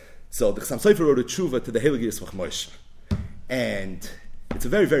 Zayin. So the Chassam Sofer wrote a tshuva to the Heilige Yismach Moshe. And it's a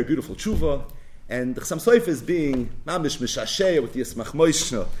very, very beautiful tshuva. And the Chassam Sofer is being mamish mishasheh with Yismach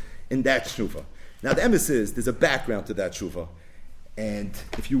Moshe in that tshuva. Now the emes is, there's a background to that tshuva. And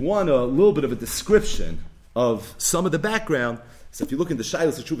if you want a little bit of a description of some of the background, so if you look in the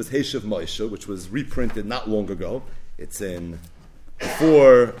Shailas Tshuva's Heishav Moshe, which was reprinted not long ago, it's in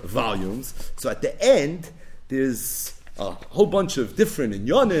 4 volumes. So at the end, there's a whole bunch of different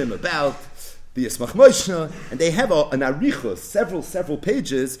inyanim about the Yismach Moshe, and they have an arichos, several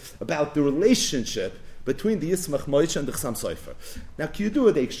pages about the relationship between the Yismach Moshe and the Chassam Sofer. Now,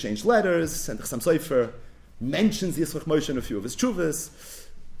 Kiyudua, they exchange letters, and the Chassam Sofer mentions the Yismach Moshe in a few of his tshuvas,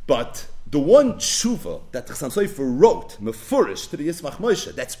 but the one tshuva that the Chassam Sofer wrote, mefurish, to the Yismach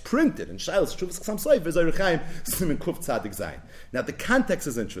Moshe, that's printed in Shailas Tshuvas Chassam Sofer, is Arachayim Simen Kuf Tzadik Zayin. Now the context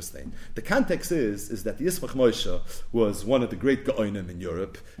is interesting. The context is that the Yismach Moshe was one of the great Gaonim in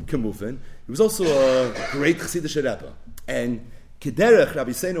Europe, Kemuvin. He was also a great Chassidish Rebbe. And Kederech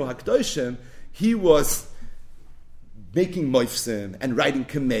Rabbi Seinu HaKadoshim, he was making moifsim and writing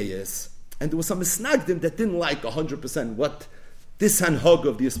kemeyas. And there was some misnagdim that didn't like 100% what this hanhag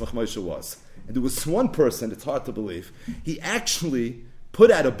of the Yismach Moshe was. And there was one person, it's hard to believe, he actually put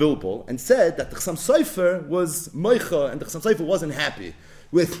out a bilbul and said that the Chassam Sofer was moicha, and the Chassam Sofer wasn't happy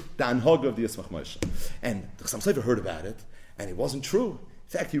with the hanhag of the Yismach Moshe. And the Chassam Sofer heard about it, and it wasn't true.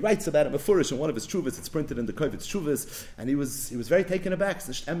 In fact, he writes about it mefurish in one of his tshuvas. It's printed in the Kovetz Tshuvas, and he was very taken aback.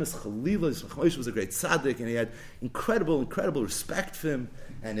 So Emes Chalila, Yismach Moshe was a great tzaddik, and he had incredible respect for him.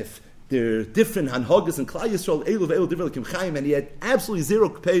 And if there are different hanhagas and Klal Yisrael, Elu different Kim and he had absolutely zero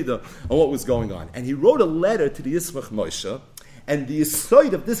kpeda on what was going on. And he wrote a letter to the Yismach Moshe, and the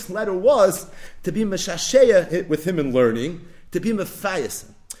yisoid of this letter was to be meshasheya with him in learning, to be mefayas.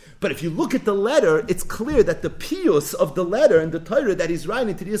 But if you look at the letter, it's clear that the piyus of the letter and the Torah that he's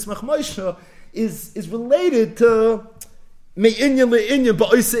writing to the Yismach Moshe is related to me'inyan le'inyan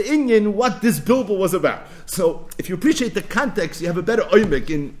ba'oisa inyan, what this bilbul was about. So if you appreciate the context, you have a better oimik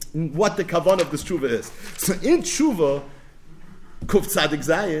in what the kavan of this tshuva is. So in tshuva, Kuf Tzadik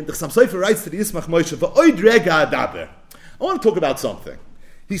Zayin, the Chassam Sofer writes to the Yismach Moshe, v'oid rega adaber. I want to talk about something.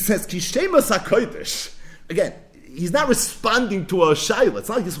 He says, Ki shemas HaKodesh. Again, he's not responding to a shayla. It's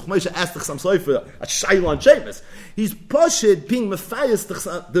not like Yismach Moshe asked the Chassam Sofer a shayla on shemas. He's poshid being mefayas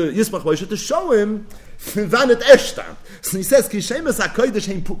the Yismach Moshe to show him vanet eshtam. So he says, Ki shemas HaKodesh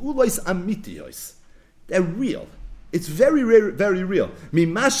heim pu'ulois amitiyos. They're real. It's very, very real.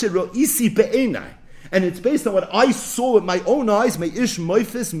 Mimashe ro'isi be'enai. And it's based on what I saw with my own eyes, my ish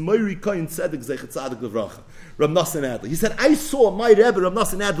moifis, moiri koyin tzedek zechet tzaddik levracha. Rav Nosson Adler. He said, I saw my Rebbe, Rav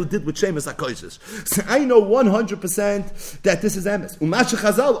Nosson Adler, did with Shemus HaKoishes. So I know 100% that this is emes. Umashe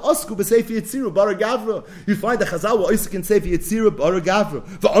Chazal, osku b'sefi Yitziru, bara gavra. You find that Chazal were osku in sefi Yitziru, bara gavra.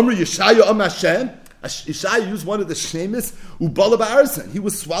 V'amru Yeshaya am Hashem. Yeshaya used one of the Shemus, ubala ba'arsan. He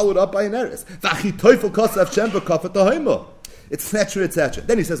was swallowed up by an eres. V'achi toifel kosav Shem v'kafat ha'hoimo. Etc., etc.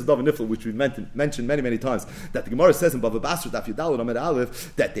 Then he says in Davar Nifl, which we've mentioned many, many times, that the Gemara says in Bava Basra, Daf Yudalad Amid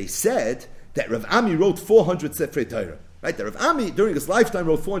Aleph, that they said that Rav Ami wrote 400 Sifrei Torah. Right? That Rav Ami, during his lifetime,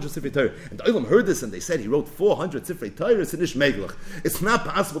 wrote 400 Sifrei Torah. And the Olam heard this and they said he wrote 400 Sifrei Torah. It's an Ish Meglach. It's not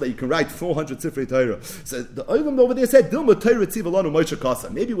possible that you can write 400 Sifrei Torah. So the Olam over there said, Dilma Torah Tziv Alonu Moshe Kasa.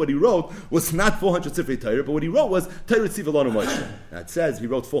 Maybe what he wrote was not 400 Sifrei Torah, but what he wrote was Torah Tziv Alonu Moshe. Now it says he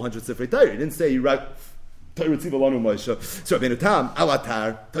wrote 400 Sifrei Torah. He didn't say he wrote Torah Tziv Alonu Moshe. So Rabbeinu Tam,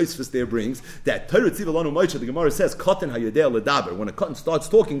 Alatar, Tosfos there brings that Torah Tziv Alonu Moshe, the Gemara says, Katan hayodeh ledaber. When a Katan starts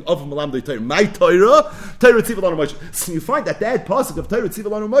talking of Malamdei Torah, my Torah, Torah Tziv Alonu Moshe. So you find that pasuk of Torah Tziv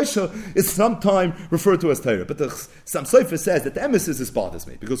Alonu Moshe is sometime referred to as Torah. But the Sam Sofer says that the emesis bothers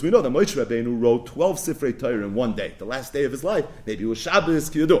me, because we know that Moshe Rabbeinu wrote 12 Sifrei Torah in one day, the last day of his life. Maybe it was Shabbos,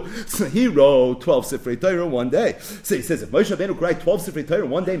 Kiyudu. So he wrote 12 Sifrei Torah in one day. So he says, if Moshe Rabbeinu could write 12 Sifrei Torah in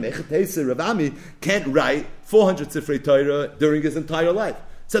one day, Mechatesa Rav Ami can't write 400 Sifrei Torah during his entire life.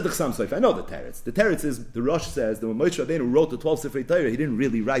 Tzedek Sam Sofer. I know the teretz. The teretz is, the Rosh says that when Moshe Rabbeinu wrote the 12 Sifrei Torah, he didn't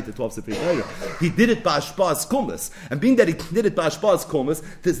really write the 12 Sifrei Torah. He did it ba'ashpa'as kumas. And being that he did it ba'ashpa'as kumas,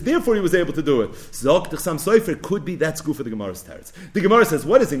 therefore he was able to do it. Zok Sam Sofer could be that's good for the Gemara's teretz. The Gemara says,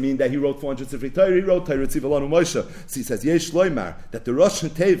 what does it mean that he wrote 400 Sifrei Torah? He wrote Torah Tziva Lanu Moshe. So he says, Yesh Loimar, that the Rosh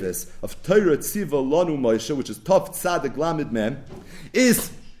Tevis of Torah Tziva Lanu Moshe, which is Tov Tzadik Lamed Mem,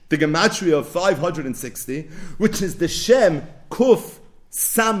 is the gematria of 560, which is the Shem Kuf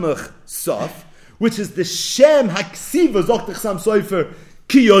Samach Sof, which is the Shem Haksiva Zochtech Sam Sofer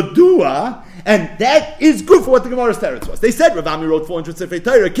Kiyodua, and that is good for what the Gemara's teretz was. They said Rav Ami wrote 400 Sifrei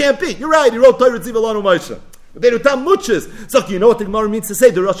Torah. It can't be. You're right. He wrote Torah Tziva Lanu Moshe. But they don't tell muches. So you know what the Gemara means to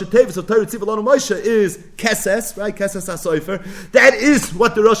say? The Rosh Tevis of Torah Tziva Lanu Moshe is Keses, right? Keses HaSofer. That is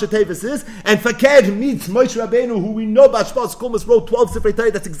what the Rosh Tevis is. And Faked means Moshe Rabbeinu, who we know Bashpas Kumas wrote 12 Sifrei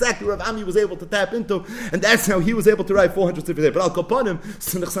Torah. That's exactly what Rav Ami was able to tap into. And that's how he was able to write 400 Sifrei Torah. But Al-Kapanim,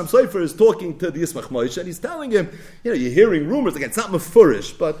 Sam Sofer is talking to the Yismach Moshe, and he's telling him, you're hearing rumors, again, it's not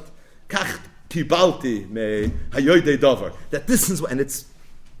mefurish, but Kach Kibalti me Hayoidei Dover. That this is what, and it's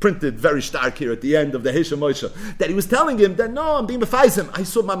printed very stark here at the end of the Hesha Moshe, that he was telling him that no, I'm being mefaisim. I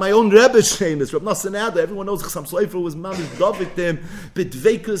saw my own Rebbe's Shemus, Rav Nosson Adler. Everyone knows Chassam Sofer was mamish Davidim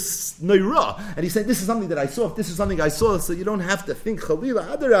b'dveikus neira, and he said, "This is something that I saw. If this is something I saw, so you don't have to think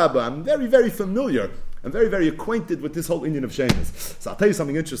Chalila Adarabba. I'm very, very familiar. I'm very, very acquainted with this whole Indian of Shemus." So I'll tell you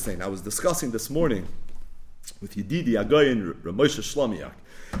something interesting. I was discussing this morning with Yedidi Agayin Rav Moshe Shlomiak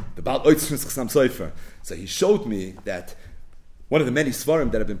about Oitznis Chassam Sofer. So he showed me that one of the many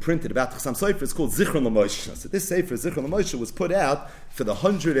svarim that have been printed about Chassam Sofer is called Zichron LaMoshe. So this sefer, Zichron LaMoshe, was put out for the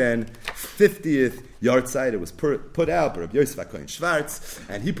 150th yahrzeit. It was put out by Rabbi Yosef HaKohen Schwartz,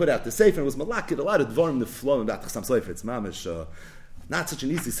 and he put out the sefer, and it was malakid, a lot of dvarim neflom about Chassam Sofer. It's mamish, not such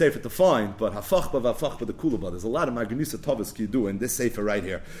an easy sefer to find, but hafachba v'afachba the kulaba. There's a lot of marganisa tovas kidu in this sefer right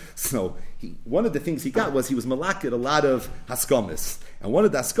here. So one of the things he got was he was malakid a lot of haskamis, and one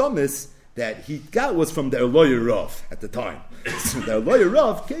of the haskamis that he got was from their lawyer Rav at the time. So their lawyer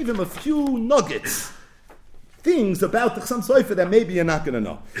Rav gave him a few nuggets, things about the Chassam Sofer that maybe you're not going to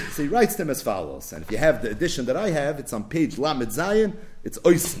know. So he writes them as follows, and if you have the edition that I have, it's on page Lamed Zayin, it's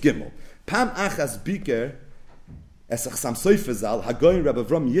Ois Gimel. Pam achas biker es Chassam Sofer zal hagoyin Rabbi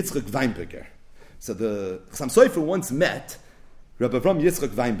Avram Yitzchak Weinberger. So the Chassam Sofer once met Rabbi Avram Yitzchak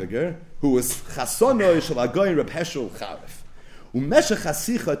Weinberger, who was Chasono shel hagoyin Reb Heschel Charef. And as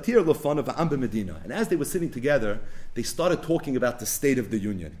they were sitting together, they started talking about the State of the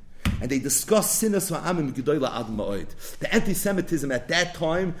Union. And they discussed sinas ha'amim gedola ad ma'od. The anti-Semitism at that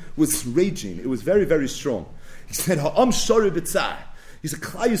time was raging. It was very, very strong. He said, ha'am shori b'tzar. He said,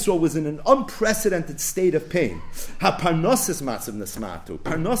 Klal Yisrael was in an unprecedented state of pain. Ha'parnosis matzav nesmatu.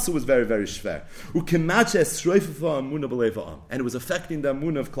 Parnosa was very, very shver. U'kemacha esroifafa amuna b'leva am. And it was affecting the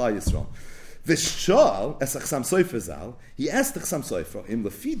amuna of Klal Yisrael. V'shal es Chassam Sofer zal, he asked the Chassam Sofer, im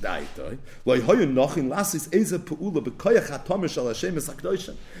lefi daitoi, lo yehoyu nochin lasis eze pe'ula b'koyach ha'tomer shal ha'shemes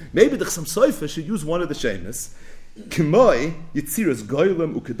ha'kdoshim. Maybe the Chassam Sofer should use one of the shemes, k'moi yitziras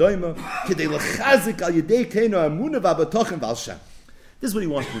goylem u'kedoyma, k'dei lechazik al yedei keino amuna v'abatochen v'al Shem. This is what he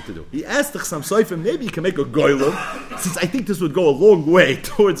wanted me to do. He asked the Chassam Sofer, maybe you can make a goylem, since I think this would go a long way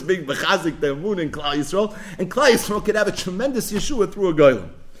towards being b'chazik the amun in Klal Yisrael, and Klal Yisrael could have a tremendous Yeshua through a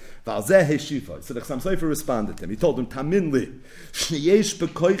goylem. V'alzeh heshifa. So the Chassam Sofer responded to him. He told him, Tamin li, shneyesh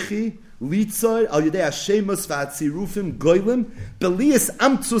bekoichi, litzor, al yedei hashemos v'atzirufim goylim, belias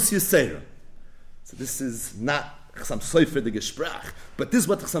amtzus yisera. So this is not Chassam Sofer the Gesprach, but this is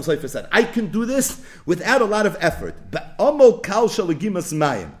what the Chassam Sofer said. I can do this without a lot of effort. Ba'amol kal shalagimas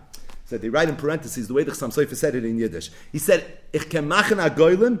mayim. So they write in parentheses the way the Chassam Sofer said it in Yiddish. He said, Ich kann machen a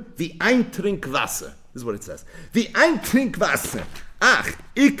goylim wie ein Trink Wasser. This is what it says. Wie ein Trink Wasser. Ach,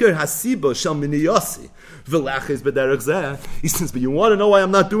 Iker hasibo shal miniyasi. V'lachis b'derech zeh. He says, but you want to know why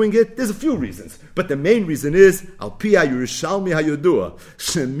I'm not doing it? There's a few reasons. But the main reason is, al pi ha-Yerushalmi ha-Yodua,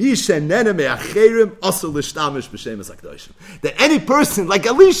 shemi shenene me'acherim osu l'shtamish b'shemes HaKadoshim. That any person, like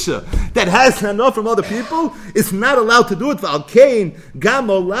Elisha, that has enough from other people, is not allowed to do it. V'al kein, gam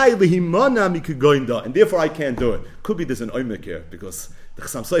olai lihimona mikugoinda. And therefore I can't do it. Could be there's an oimek here, because the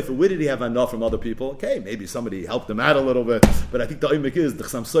Chassam Sofer, where did he have enough from other people? Okay, maybe somebody helped him out a little bit, but I think the oimek is the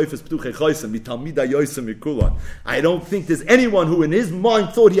Chassam Sofer is p'tuchei choysem mitalmida yoysem mikulan. I don't think there's anyone who in his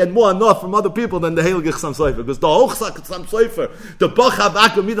mind thought he had more enough from other people than the Heilige Chassam Sofer, because the Hochsak Chassam Sofer, the Bocha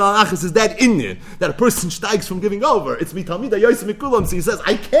Baka Midal Achas is that Indian that a person steigs from giving over. It's mitalmida yoysem mikulan. So he says,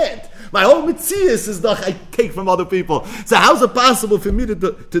 I can't. My whole mitzias is that I take from other people. So how's it possible for me to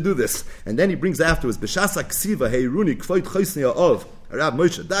do this? And then he brings afterwards b'shasa ksiva heiruni kvoit choysni ha'ov. Rav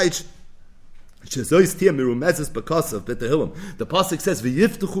Moshe Deitch, the pasuk says,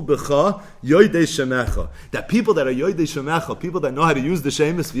 "V'yiftuchu becha yoydei shemecha." That people that are yoydei shemecha, people that know how to use the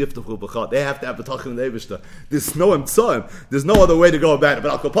shemus, v'yiftuchu becha, they have to have the tachim and the Eibishter. There's no emtzoim. There's no other way to go about it.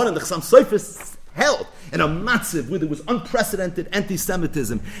 But al kopanim, the Chassam Sofer held in a matziv where there was unprecedented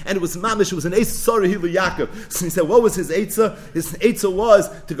anti-Semitism, and it was mamish, it was an Eitz Sorah Hilu Yaakov. So he said, what was his Eitzah? His Eitzah was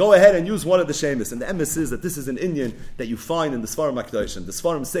to go ahead and use one of the shemus. And the emes is that this is an Indian that you find in the Sfarim HaKadoshim. The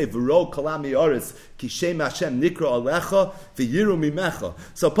Sfarim say, V'ro kalami oretz, ki shem Hashem nikra alecha, v'yiru mimecha.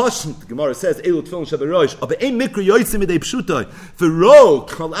 So Pashon, the Gemara says, Elu tefillin shabarosh, aber ein mikra yoytzim idei pshutai, V'ro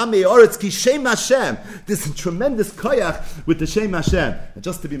kalami oretz, ki shem Hashem. This tremendous koyach with the shem Hashem. And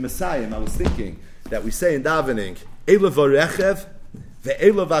just to be Messiah, I was thinking, that we say in davening, Eila v'rechev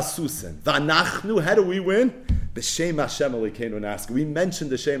ve'ela v'asusen. V'anachnu, how do we win? B'shem Hashem Elokeinu nasker. We mentioned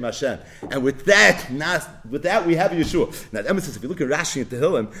the Shem Hashem. And with that we have Yeshua. Now, the emphasis, if you look at Rashi in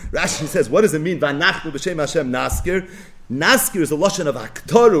Tehillim, Rashi says, what does it mean? V'anachnu b'shem Hashem nasker. Nasker is a lashon of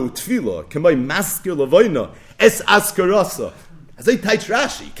aktoru, tefillah, k'may masker lavoyna, es askarasa. As I teach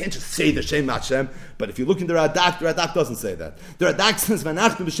Rashi, you can't just say the Shem Hashem. But if you look in the Radak doesn't say that. The Radak says,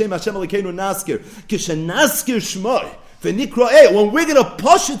 "V'anachnu b'shem Hashem Elokeinu nasker, kishenasker shmoi v'nikroeh." When we're going to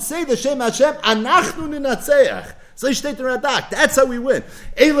push it, say the Shem Hashem, anachnu ninatzeach. So you state the Radak. That's how we win.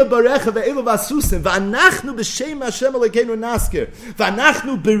 Eila barecha ve'eila v'asusim v'anachnu b'shem Hashem Elokeinu nasker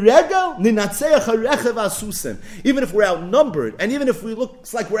v'anachnu b'regel ninatzeach harecha v'asusim. Even if we're outnumbered, and even if we look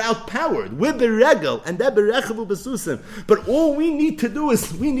like we're outpowered, we're b'regel and they're b'recha v'asusim. But all we need to do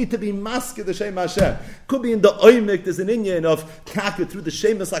is we need to be masker the Shem Hashem. Could be in the oimek. There's an inyan of taka through the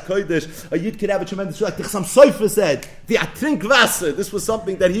Shemus HaKodesh. A yid could have a tremendous, like the Chassam Sofer said, the atrink vaser. This was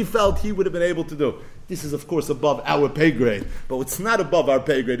something that he felt he would have been able to do. This is, of course, above our pay grade. But what's not above our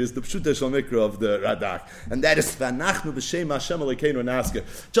pay grade is the Pshutei Shel Mikra of the Radak. And that is V'anachnu b'shem Hashem Elokeinu nasker.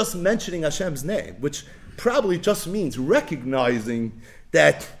 Just mentioning Hashem's name, which probably just means recognizing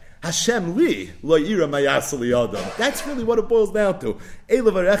that Hashem li lo yira mayasel yadam. That's really what it boils down to.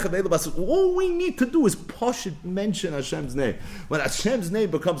 All we need to do is mention Hashem's name. When Hashem's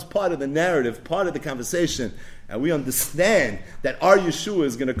name becomes part of the narrative, part of the conversation, and we understand that our Yeshua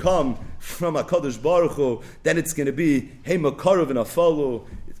is going to come from HaKadosh Baruch Hu, then it's going to be Hey Makarav and Afalu,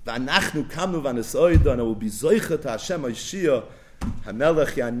 V'anachnu kamnu v'anesoida, and it will be Zoichet Hashem Hashia,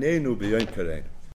 HaMelech Yanenu B'Yom Karein.